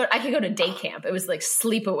 I could go to day camp. It was like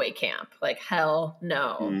sleepaway camp. Like, hell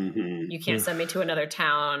no. Mm-hmm. You can't send me to another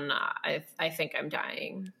town. I think I'm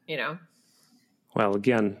dying, you know? Well,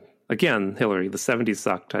 again, Hillary, the 70s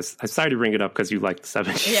sucked. I started to bring it up because you liked the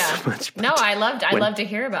 70s so much. No, I loved to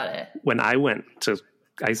hear about it. When I went to,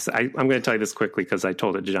 I'm going to tell you this quickly because I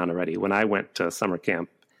told it to John already. When I went to summer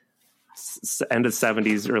camp, end of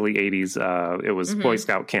 70s, early 80s, it was Boy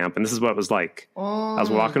Scout camp. And this is what it was like. I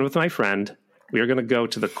was walking with my friend. We were going to go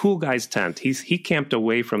to the cool guy's tent. He camped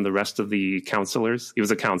away from the rest of the counselors. He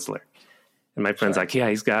was a counselor. And my friend's like, yeah,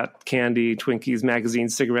 he's got candy, Twinkies,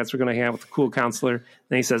 magazines, cigarettes. We're going to hang out with the cool counselor.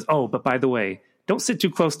 And he says, oh, but by the way, don't sit too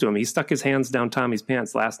close to him. He stuck his hands down Tommy's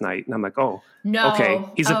pants last night. And I'm like, oh, no. Okay,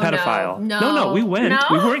 he's a pedophile. No, we went. No?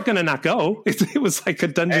 We weren't going to not go. It was like a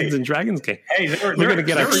Dungeons and Dragons game. Hey, we're going to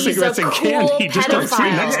get our cigarettes and candy. Just don't sit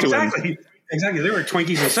next to him. Exactly. There were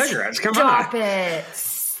Twinkies and cigarettes. Come on. Stop it.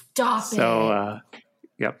 So,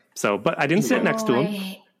 yep. So, but I didn't sit next to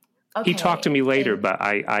him. Okay. He talked to me later, but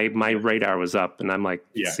my radar was up, and I'm like,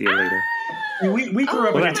 see you later. We grew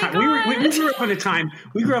up in a time. We grew up in a time.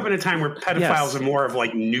 We grew up in a time where pedophiles are more of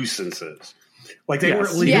like nuisances. Like they were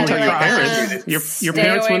legal. You tell your parents. Your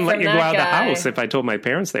parents wouldn't let you go out of the house if I told my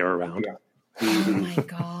parents they were around. Yeah. Oh my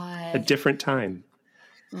god! A different time.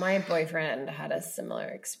 My boyfriend had a similar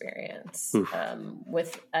experience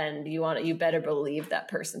and you better believe that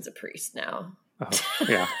person's a priest now. Oh,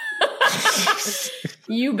 yeah.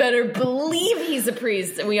 You better believe he's a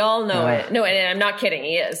priest, and we all know it. No, and I'm not kidding.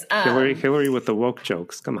 He is. Hillary with the woke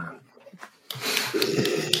jokes. Come on.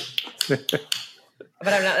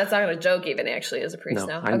 But I'm not. That's not a joke. Even he actually is a priest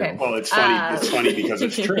now. I know. Well, it's funny. It's funny because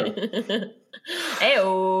it's true.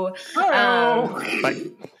 Ayo.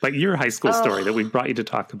 But your high school story that we brought you to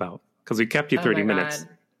talk about because we kept you 30 minutes.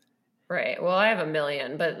 God. Right. Well, I have a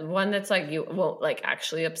million, but one that's like you won't like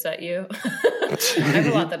actually upset you. I have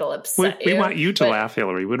a lot that'll upset you. We want you to laugh,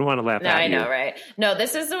 Hillary. We don't want to laugh at you. I know, right? No,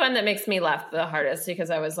 this is the one that makes me laugh the hardest because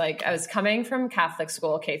I was coming from Catholic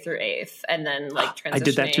school K through 8th, and then transitioning. I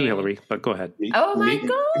did that too, Hillary. But go ahead. Oh my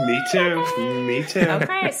god. Me too. Okay. Me too.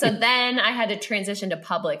 Okay, so then I had to transition to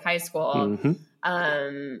public high school.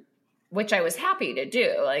 Which I was happy to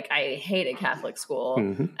do. Like I hated Catholic school,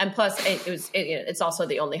 and plus it's also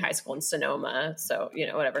the only high school in Sonoma, so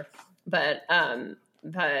whatever. But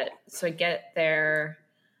so I get there,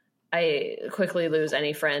 I quickly lose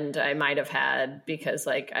any friend I might have had because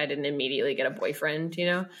I didn't immediately get a boyfriend,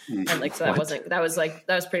 and so that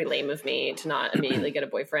was pretty lame of me to not immediately get a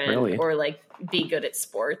boyfriend or be good at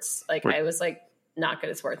sports. I was not good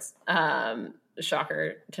at sports.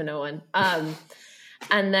 Shocker to no one.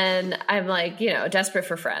 And then I'm desperate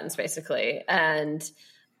for friends basically. And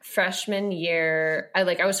freshman year,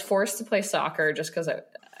 I was forced to play soccer just because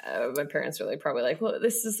my parents were probably well,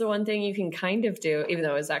 this is the one thing you can kind of do, even though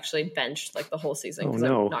I was actually benched the whole season because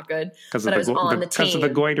I'm not good. But I was on the team. Because of the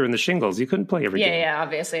goiter and the shingles, you couldn't play every game. Yeah,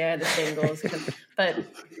 obviously I had the shingles. But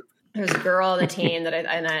There was a girl on the team that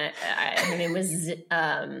her name was,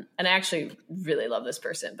 and I actually really love this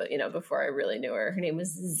person, but before I really knew her my name was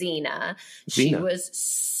Zena. She was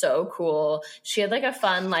so cool. She had like a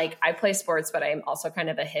fun, like, I play sports, but I'm also kind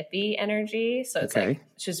of a hippie energy. So it's like,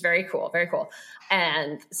 she was very cool, very cool.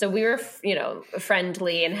 And so we were,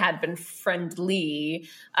 friendly and had been friendly,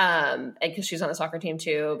 and because she's on the soccer team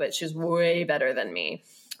too, but she's way better than me.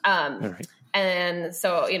 All right. And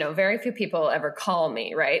so, very few people ever call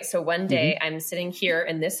me, right? So one day I'm sitting here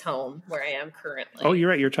in this home where I am currently. Oh,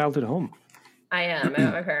 you're at your childhood home. I am. I'm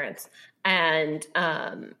at my parents'. And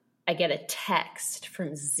I get a text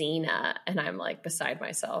from Zena, and I'm like beside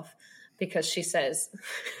myself because she says,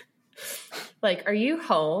 like, are you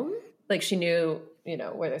home? Like, she knew,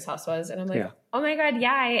 where this house was. And I'm like, oh my God,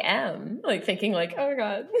 yeah, I am. Like, thinking like, oh my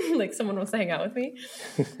God, like someone wants to hang out with me.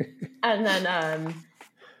 And then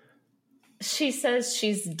she says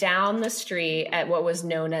she's down the street at what was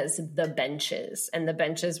known as the benches. And the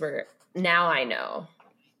benches were, now I know,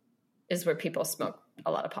 is where people smoke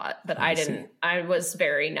a lot of pot. But I didn't. I was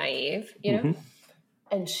very naive,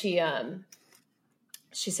 And she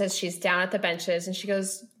says she's down at the benches, and she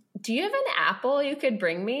goes, do you have an apple you could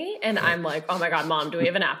bring me? And I'm like, oh my God, Mom, do we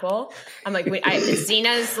have an apple? I'm like,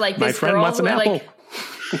 Zena's like, this my friend girl wants an apple. Like,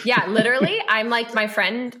 yeah, literally. I'm like, my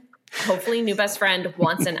friend, hopefully new best friend,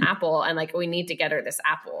 wants an apple, and like, we need to get her this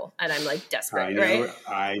apple. And I'm like desperate, right?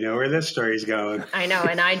 I know where this story's going. I know,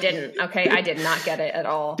 and I didn't. Okay, I did not get it at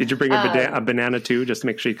all. Did you bring a banana too, just to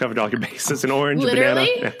make sure you covered all your bases? An orange, banana,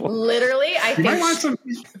 apple. Literally, I think might want some.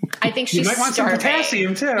 I think she's you might want starving. some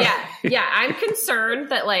potassium too. Yeah. I'm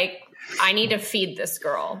concerned that like I need to feed this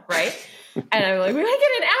girl, right? And I'm like, we gotta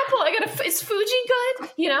get an apple. Is Fuji good?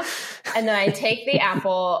 And then I take the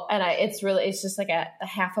apple, and it's just like a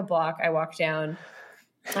half a block. I walk down.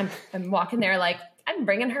 I'm walking there like I'm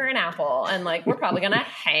bringing her an apple, and like we're probably gonna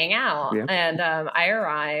hang out. Yeah. And I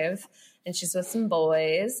arrive, and she's with some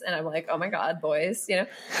boys, and I'm like, oh my God, boys,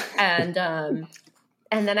 And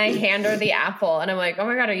then I hand her the apple, and I'm like, oh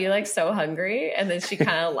my God, are you like so hungry? And then she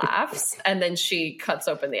kind of laughs, and then she cuts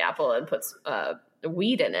open the apple and puts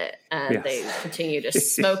weed in it, and they continue to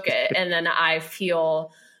smoke it. And then I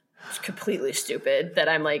feel completely stupid that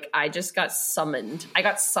I'm like, I just got summoned. I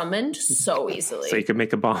got summoned so easily. So you could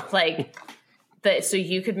make a bong. Like, so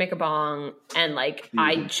you could make a bong, and like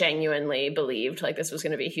I genuinely believed like this was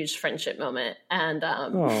going to be a huge friendship moment. And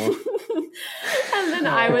and then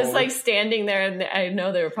I was like standing there, and I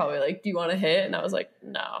know they were probably like, do you want to hit? And I was like,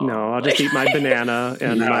 no, I'll just eat my banana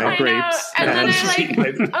and my grapes. And then I like,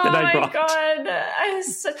 oh my God, I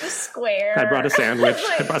was such a square. I brought a sandwich.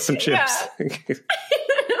 I brought some chips.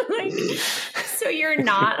 Like, so you're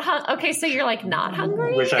not okay, so you're like not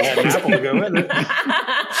hungry? Wish I had an apple to go with it.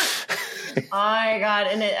 Oh my God.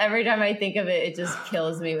 And every time I think of it, it just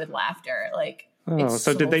kills me with laughter. Like,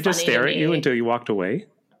 so did they just stare at you until you walked away?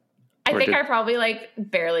 I think I probably like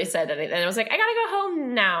barely said anything. I was like, I gotta go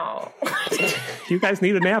home now. You guys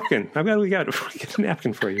need a napkin. We got to get a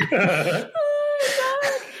napkin for you. Oh my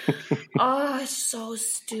God. Oh, so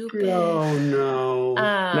stupid. Oh no.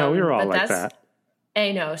 No, we were all like that.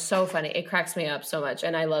 I know, so funny. It cracks me up so much,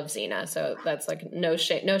 and I love Zena. So that's like no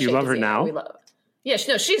shade. No shade. You love her Zena. now? We love. Yeah,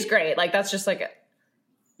 she's great. Like that's just like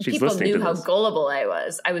people knew how gullible I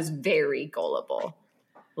was. I was very gullible.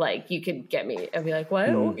 Like you could get me and be like,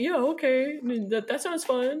 "Well, yeah, okay, that sounds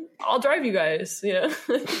fun. I'll drive you guys." We're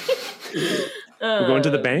going to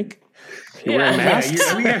the bank. You wearing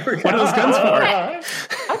masks? What are those guns for?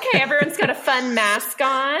 Okay, everyone's got a fun mask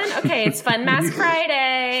on. Okay, it's Fun Mask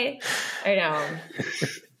Friday. I know.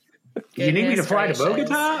 You need me to fly to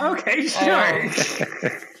Bogota? Okay, sure.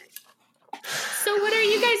 So what are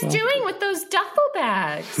you guys doing with those duffel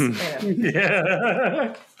bags?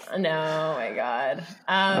 Yeah. No, my God.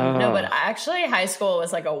 No, but actually high school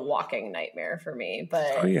was like a walking nightmare for me.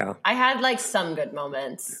 But I had like some good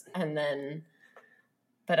moments, and then,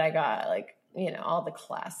 but I got like, all the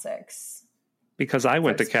classics. Because I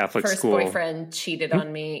went to Catholic school. First boyfriend cheated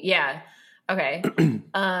on me. Yeah. Okay.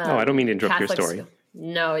 I don't mean to interrupt Catholic your story.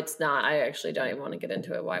 No, it's not. I actually don't even want to get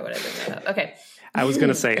into it. Why would I bring that up? Okay. I was going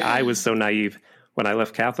to say I was so naive when I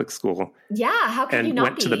left Catholic school. Yeah, how can you not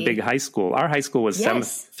went to the big high school. Our high school was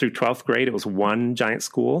 7th through 12th grade. It was one giant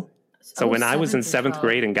school. So when I was in 7th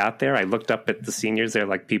grade and got there, I looked up at the seniors. They're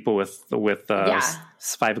like people with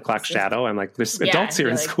 5 o'clock shadow. I'm like, there's adults here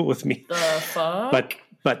in school with me. The fuck?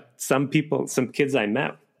 But some kids I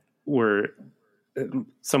met were.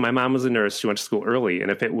 So my mom was a nurse. She went to school early,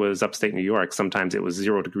 and if it was upstate New York, sometimes it was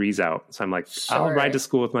 0 degrees out. So I'm like, I'll ride to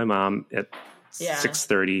school with my mom at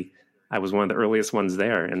 6:30. I was one of the earliest ones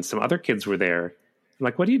there, and some other kids were there. I'm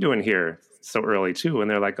like, what are you doing here? so early too.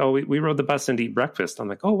 And they're like, oh, we rode the bus and eat breakfast. I'm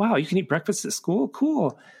like, oh, wow, you can eat breakfast at school?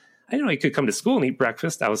 Cool. I didn't know you could come to school and eat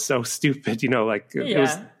breakfast. I was so stupid, like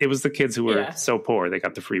it was the kids who were so poor. They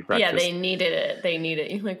got the free breakfast. Yeah, they needed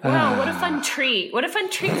it. You're like, wow, what a fun treat. What a fun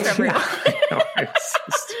treat for everyone.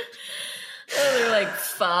 Oh, they're like,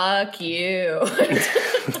 fuck you.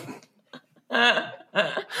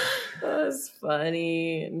 That was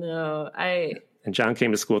funny. And John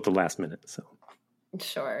came to school at the last minute, so.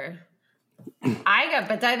 Sure.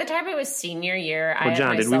 But by the time it was senior year, I had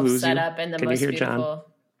John, myself did we lose set you? up in the Can most you hear beautiful. John?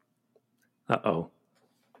 Uh-oh.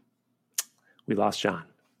 We lost John.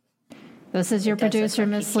 This is your producer,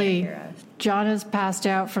 Miss Lee. John is passed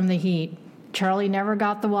out from the heat. Charlie never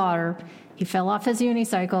got the water. He fell off his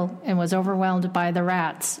unicycle and was overwhelmed by the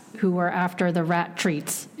rats, who were after the rat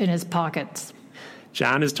treats in his pockets.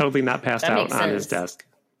 John is totally not passed out on his desk.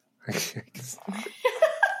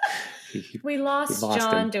 We lost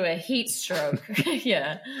John him. to a heat stroke.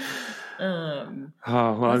 Yeah. Oh,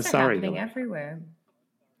 well, I'm sorry. Happening everywhere.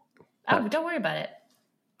 Oh, don't worry about it.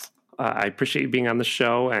 I appreciate you being on the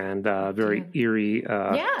show, and very eerie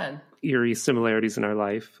similarities in our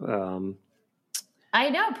life. I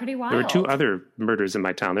know, pretty wild. There were 2 other murders in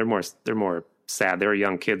my town. They're more sad. They were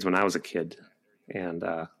young kids when I was a kid, and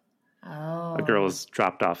a girl was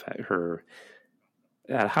dropped off at her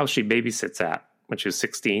house she babysits at when she was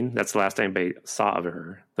 16. That's the last anybody saw of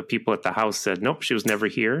her. The people at the house said, nope, she was never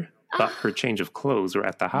here, but her change of clothes were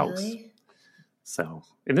at the house. Really? So,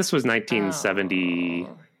 and this was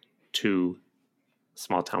 1972,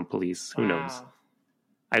 small town police. Who knows?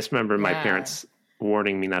 I just remember my parents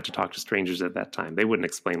warning me not to talk to strangers at that time. They wouldn't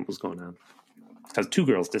explain what was going on because 2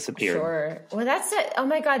 girls disappeared. Sure. Well, that's it. Oh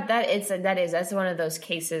my God, that's one of those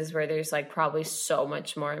cases where there's like probably so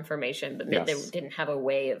much more information, but they didn't have a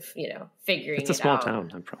way of figuring it out. It's a small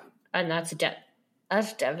town, I'm probably. And that's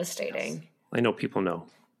devastating. Yes. I know people know.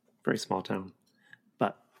 Very small town.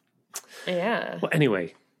 But yeah. Well,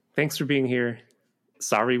 anyway, thanks for being here.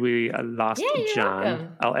 Sorry we lost John.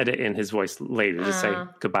 Welcome. I'll edit in his voice later to say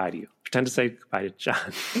goodbye to you. Pretend to say goodbye to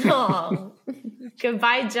John. Oh,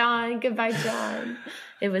 goodbye, John. Goodbye, John.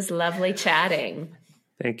 It was lovely chatting.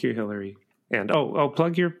 Thank you, Hillary. And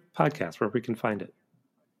plug your podcast where we can find it.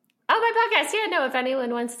 Oh, my podcast. Yeah, no, if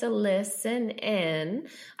anyone wants to listen in,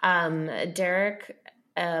 Derek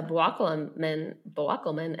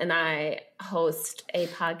Boakelman and I host a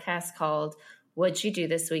podcast called What'd You Do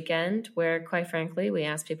This Weekend, where quite frankly, we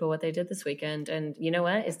ask people what they did this weekend. And you know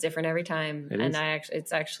what? It's different every time.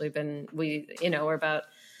 It's actually been, we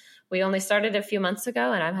only started a few months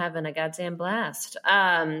ago and I'm having a goddamn blast.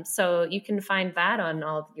 So you can find that on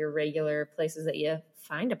all your regular places that you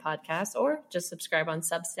find a podcast, or just subscribe on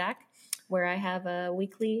Substack, where I have a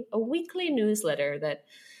weekly newsletter that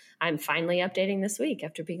I'm finally updating this week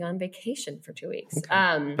after being on vacation for 2 weeks.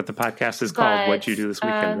 Okay. But the podcast is called What'd You Do This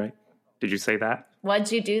Weekend, right? Did you say that?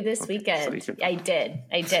 What'd you do this weekend? So I did.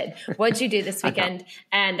 What'd you do this weekend?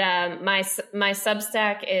 And my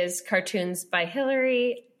Substack is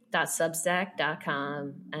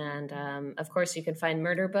cartoonsbyhillary.substack.com. And of course, you can find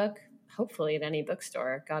Murder Book, hopefully at any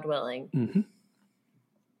bookstore, God willing. Mm-hmm.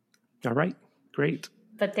 All right. Great.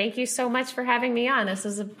 But thank you so much for having me on. This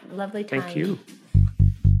was a lovely time. Thank you.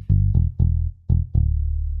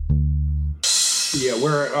 Yeah,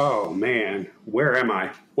 where am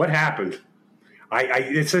I? What happened?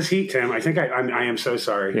 It says heat, Tim. I think I am so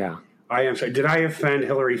sorry. Yeah. I am sorry. Did I offend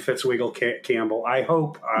Hillary Fitzwiggle Campbell? I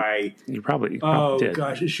hope I... You probably did. Oh,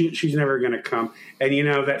 gosh. She's never going to come. And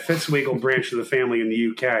that Fitzwiggle branch of the family in the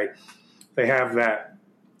UK, they have that...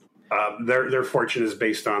 Their fortune is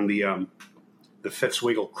based on the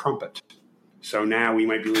Fitzwiggle crumpet. So now we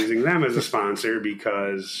might be losing them as a sponsor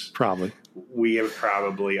because... Probably. We have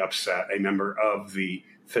probably upset a member of the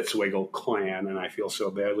Fitzwiggle clan, and I feel so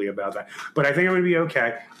badly about that. But I think I'm going to be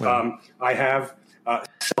okay. Wow. I have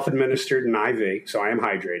self-administered an IV, so I am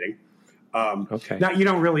hydrating. Okay. Now, you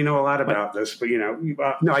don't really know a lot about this, but, no,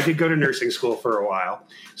 I did go to nursing school for a while,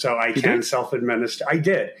 so I can self-administer. I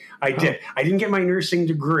did. I didn't get my nursing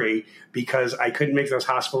degree because I couldn't make those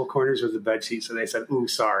hospital corners with the bed sheet, so they said, ooh,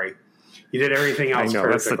 sorry. You did everything else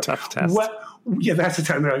perfect. That's a tough test. Yeah, that's the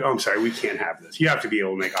time they're like, oh, I'm sorry, we can't have this. You have to be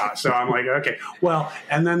able to make hot. So I'm like, okay. Well,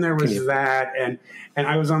 and then there was that, and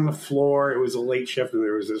I was on the floor. It was a late shift, and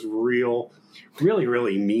there was this really,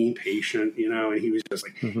 really mean patient, and he was just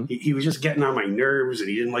like, he was just getting on my nerves,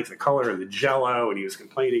 and he didn't like the color of the Jell-O, and he was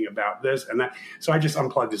complaining about this and that. So I just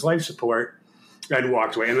unplugged his life support and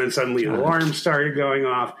walked away. And then suddenly the alarm started going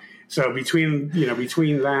off. So between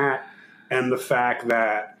that and the fact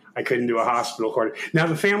that I couldn't do a hospital court. Now,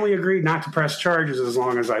 the family agreed not to press charges as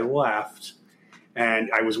long as I left. And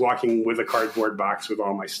I was walking with a cardboard box with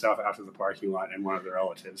all my stuff out to the parking lot, and one of the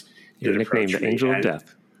relatives Your nickname, the Angel of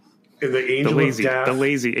Death. The Angel of Death. The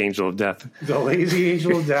lazy Angel of Death. The lazy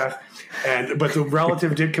Angel of Death. But the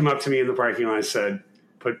relative did come up to me in the parking lot and said,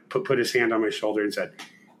 put his hand on my shoulder and said,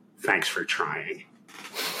 "Thanks for trying."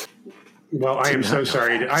 Well, I am so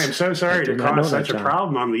sorry to cause such a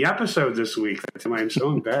problem on the episode this week. I am so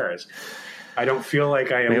embarrassed. I don't feel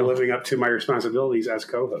like I am living up to my responsibilities as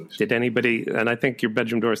co-host. Did anybody? And I think your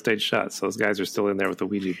bedroom door stayed shut, so those guys are still in there with the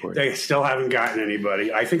Ouija board. They still haven't gotten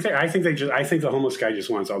anybody. I think the homeless guy just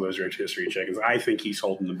wants all those rotisserie chickens. I think he's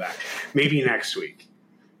holding them back. Maybe next week.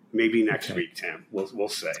 Week, Tim. We'll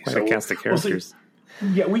say. Quite a cast of characters.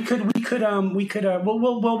 Yeah, we could.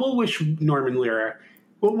 We'll wish Norman Lear.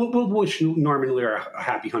 We'll wish Norman Lear a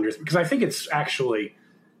happy 100th, because I think it's actually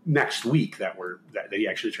next week that he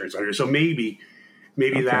actually turns 100. So maybe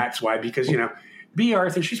that's why, because B.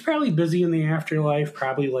 Arthur, she's probably busy in the afterlife,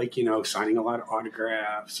 probably signing a lot of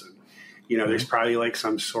autographs, and there's probably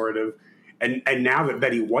some sort of and now that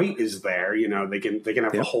Betty White is there, they can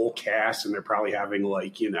have the whole cast, and they're probably having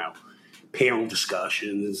panel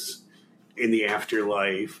discussions in the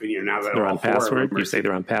afterlife, and now that they're on Password. You say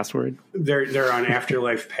they're on Password. They're on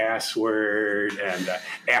Afterlife Password and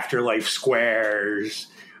Afterlife Squares.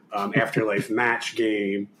 Afterlife Match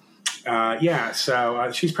Game.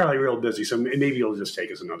 So she's probably real busy, so maybe it'll just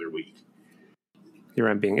take us another week.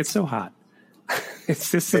 It's so hot.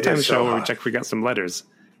 It's this the time of the show where we check if we got some letters.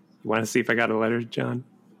 You want to see if I got a letter, John?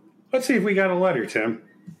 Let's see if we got a letter, Tim.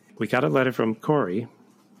 We got a letter from Corey,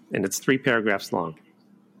 and it's 3 paragraphs long.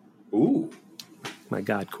 Ooh. My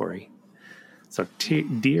God, Corey. So,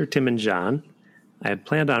 dear Tim and John, I had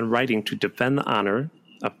planned on writing to defend the honor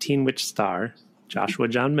of Teen Witch star Joshua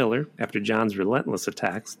John Miller after John's relentless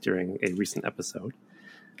attacks during a recent episode.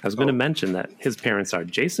 I was going to mention that his parents are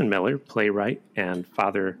Jason Miller, playwright, and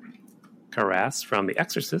Father Carras from The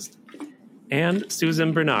Exorcist, and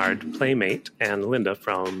Susan Bernard, playmate, and Linda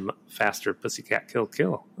from Faster Pussycat Kill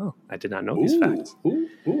Kill. Oh, I did not know these facts.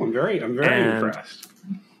 I'm very impressed.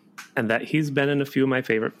 And that he's been in a few of my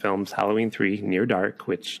favorite films, Halloween 3, Near Dark,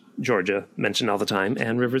 which Georgia mentioned all the time,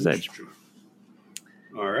 and River's Edge.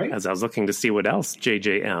 All right. As I was looking to see what else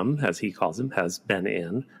JJM, as he calls him, has been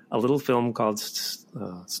in, a little film called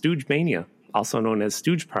Stooge Mania, also known as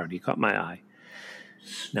Stooge Party, caught my eye.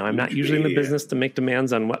 Now, I'm not usually in the business to make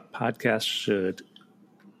demands on what podcasters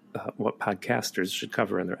should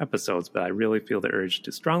cover in their episodes, but I really feel the urge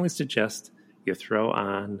to strongly suggest you throw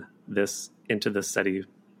on this into the SETI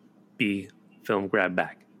B film grab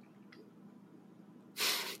bag.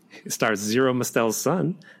 It stars Zero Mostel's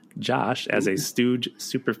son, Josh, as a Stooge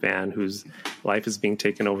superfan whose life is being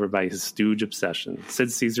taken over by his Stooge obsession.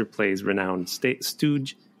 Sid Caesar plays renowned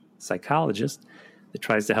Stooge psychologist that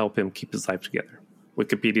tries to help him keep his life together.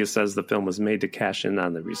 Wikipedia says the film was made to cash in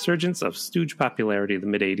on the resurgence of Stooge popularity of the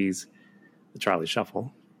mid-'80s, the Charlie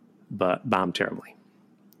Shuffle, but bombed terribly.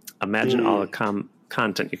 Imagine all the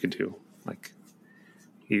content you could do.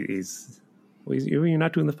 You're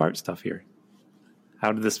not doing the fart stuff here.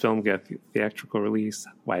 How did this film get theatrical release?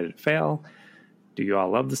 Why did it fail? Do you all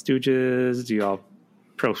love the Stooges? Do you all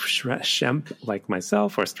pro-Shemp like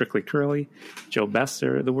myself, or strictly Curly? Joe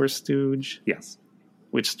Besser, the worst Stooge? Yes.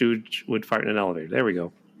 Which Stooge would fart in an elevator? There we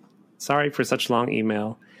go. Sorry for such long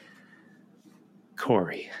email.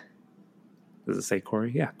 Corey. Does it say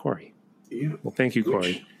Corey? Yeah, Corey. Yeah. Well, thank you,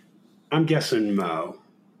 Corey. I'm guessing Mo.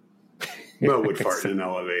 Mo would fart in an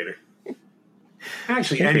elevator.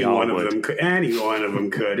 Actually, any one of them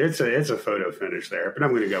could. It's a photo finish there, but I'm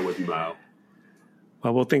going to go with Mo.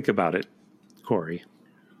 Well, we'll think about it, Corey.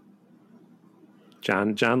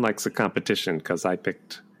 John likes a competition because I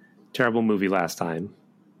picked terrible movie last time,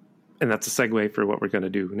 and that's a segue for what we're going to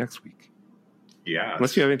do next week. Yeah.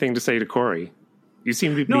 Unless you have anything to say to Corey. You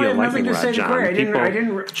seem to be a lightning rod,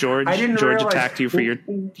 John. George attacked you for your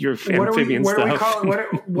amphibian stuff.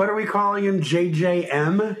 What are we calling him?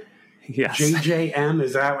 JJM? Yes. JJM,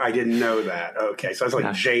 is that? I didn't know that. Okay, so it's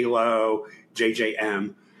like J-Lo,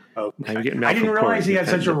 JJM. Okay. I didn't realize he had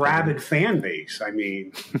such a rabid fan base. I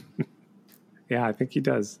mean. Yeah, I think he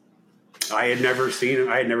does. I had never seen him.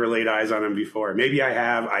 I had never laid eyes on him before. Maybe I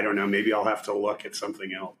have. I don't know. Maybe I'll have to look at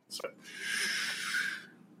something else.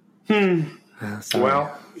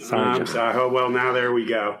 Well, now there we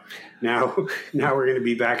go. Now we're going to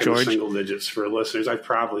be back in the single digits for listeners. I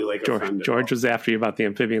probably offended. George was after you about the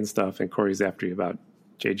amphibian stuff, and Corey's after you about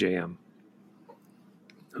JJM.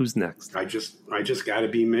 Who's next? I just got to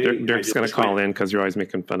be me. Dirk's going to call in because you're always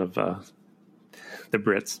making fun of the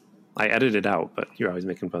Brits. I edited it out, but you're always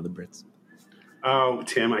making fun of the Brits. Oh,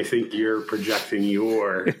 Tim, I think you're projecting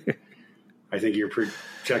your I think you're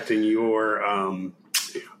projecting your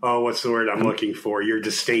what's the word I'm looking for? Your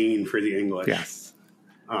disdain for the English. Yes.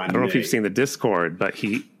 I don't know if you've seen the Discord, but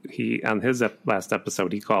he on his last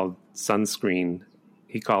episode, he called sunscreen,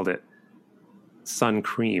 he called it sun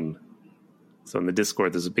cream. So in the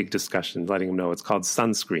Discord, there's a big discussion letting him know it's called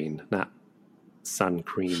sunscreen, not sun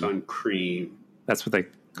cream. Sun cream. That's what they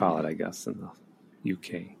call it, I guess, in the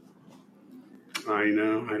UK. I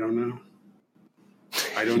know. I don't know.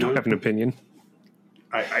 You don't have an opinion?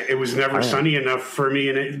 It was never sunny enough for me,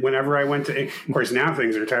 and whenever I went to, of course, now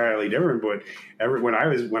things are entirely different. But when I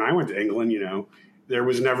went to England, there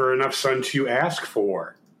was never enough sun to ask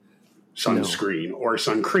for sunscreen or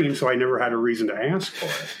sun cream, so I never had a reason to ask for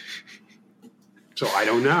it. So I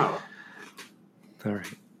don't know. All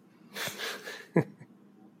right,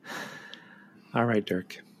 all right,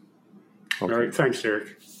 Dirk. Okay. All right, thanks,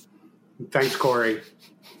 Dirk. Thanks, Corey.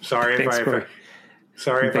 Sorry Thanks, if Corey.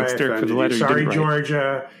 Sorry if Thanks, I Dirk, offended for the letter you. Sorry, you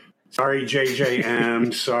Georgia. Sorry,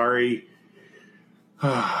 JJM. Sorry.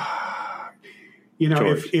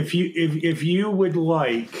 If you would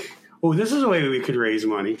like, this is a way we could raise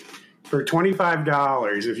money for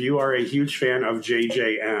 $25. If you are a huge fan of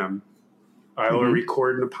JJM, I will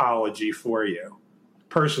record an apology for you,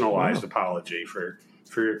 personalized apology for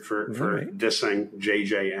dissing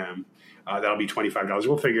JJM. That'll be $25.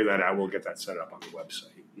 We'll figure that out. We'll get that set up on the website.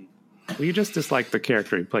 Well, you just disliked the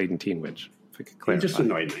character he played in Teen Witch. If we could clarify.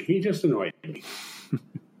 He just annoyed me.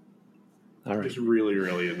 All right. Just really,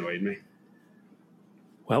 really annoyed me.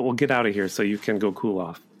 Well, we'll get out of here so you can go cool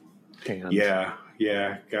off. And yeah.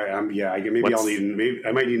 I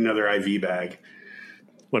might need another IV bag.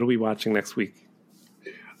 What are we watching next week?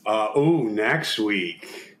 Next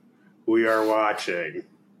week we are watching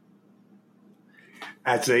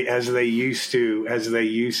as they used to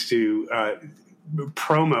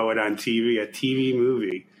promo it on TV, a TV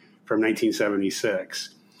movie from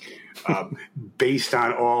 1976, based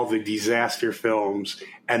on all the disaster films.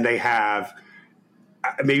 And they have,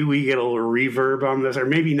 maybe we get a little reverb on this, or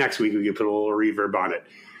maybe next week we could put a little reverb on it.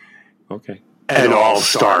 Okay. An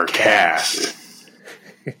all-star cast.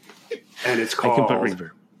 And it's called, I can put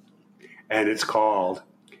reverb. And it's called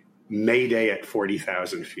Mayday at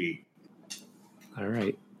 40,000 feet. All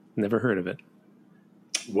right. Never heard of it.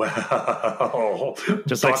 Well,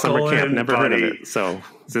 just like summer camp, never heard of it. So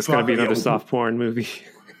is this going to be another soft porn movie?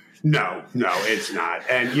 No, it's not.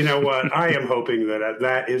 And you know what? I am hoping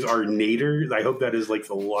that is our nadir. I hope that is like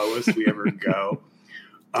the lowest we ever go.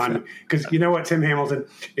 Because you know what, Tim Hamilton,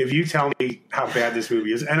 if you tell me how bad this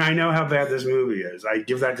movie is, and I know how bad this movie is, I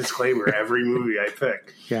give that disclaimer every movie I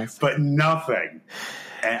pick. Yes. But nothing,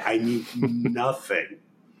 and I need nothing,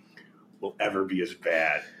 will ever be as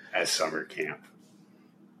bad as summer camp.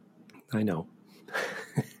 I know.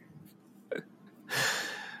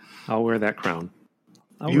 I'll wear that crown.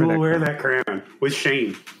 You will wear that crown with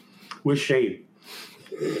shame. With shame.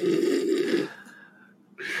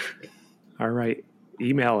 All right.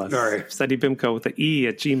 Email us. All right. SetiBimco with the E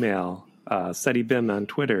at Gmail. SetiBim on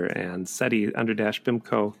Twitter and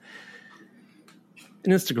Seti_Bimco on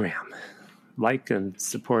Instagram. Like and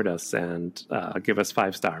support us and give us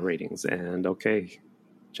 5-star ratings. And okay,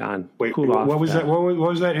 John, wait, cool off. What was that? What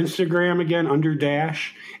was that Instagram again?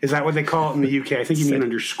 Under-dash? Is that what they call it in the UK? I think you mean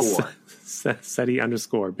underscore.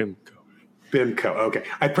 Seti_Bimco. Bimco. Okay.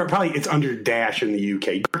 Probably it's under-dash in the UK.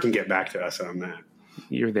 You can get back to us on that.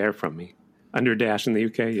 You're there from me. Under-dash in the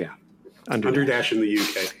UK, yeah. Under-dash in the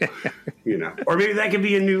UK. Or maybe that could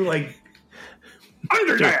be a new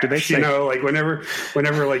under-dash. Like whenever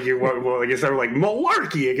like you like instead of like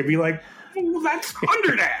malarkey, it could be like, well, that's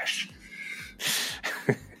under-dash.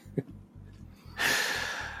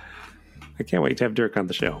 I can't wait to have Dirk on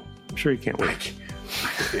the show. I'm sure you can't wait. I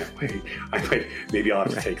can't wait. Maybe I'll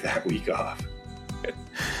have to take that week off.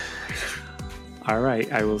 All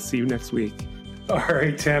right. I will see you next week. All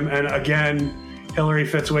right, Tim. And again, Hillary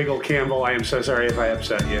Fitzwiggle Campbell, I am so sorry if I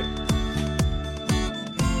upset you.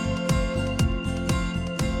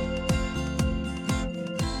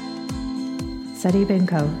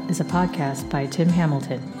 SetiBimco is a podcast by Tim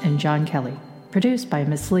Hamilton and John Kelly. Produced by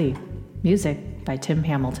Miss Lee. Music by Tim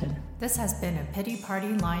Hamilton. This has been a Pity Party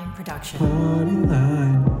Line production. Party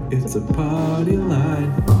line, it's a party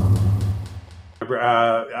line.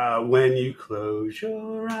 When you close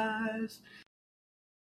your eyes.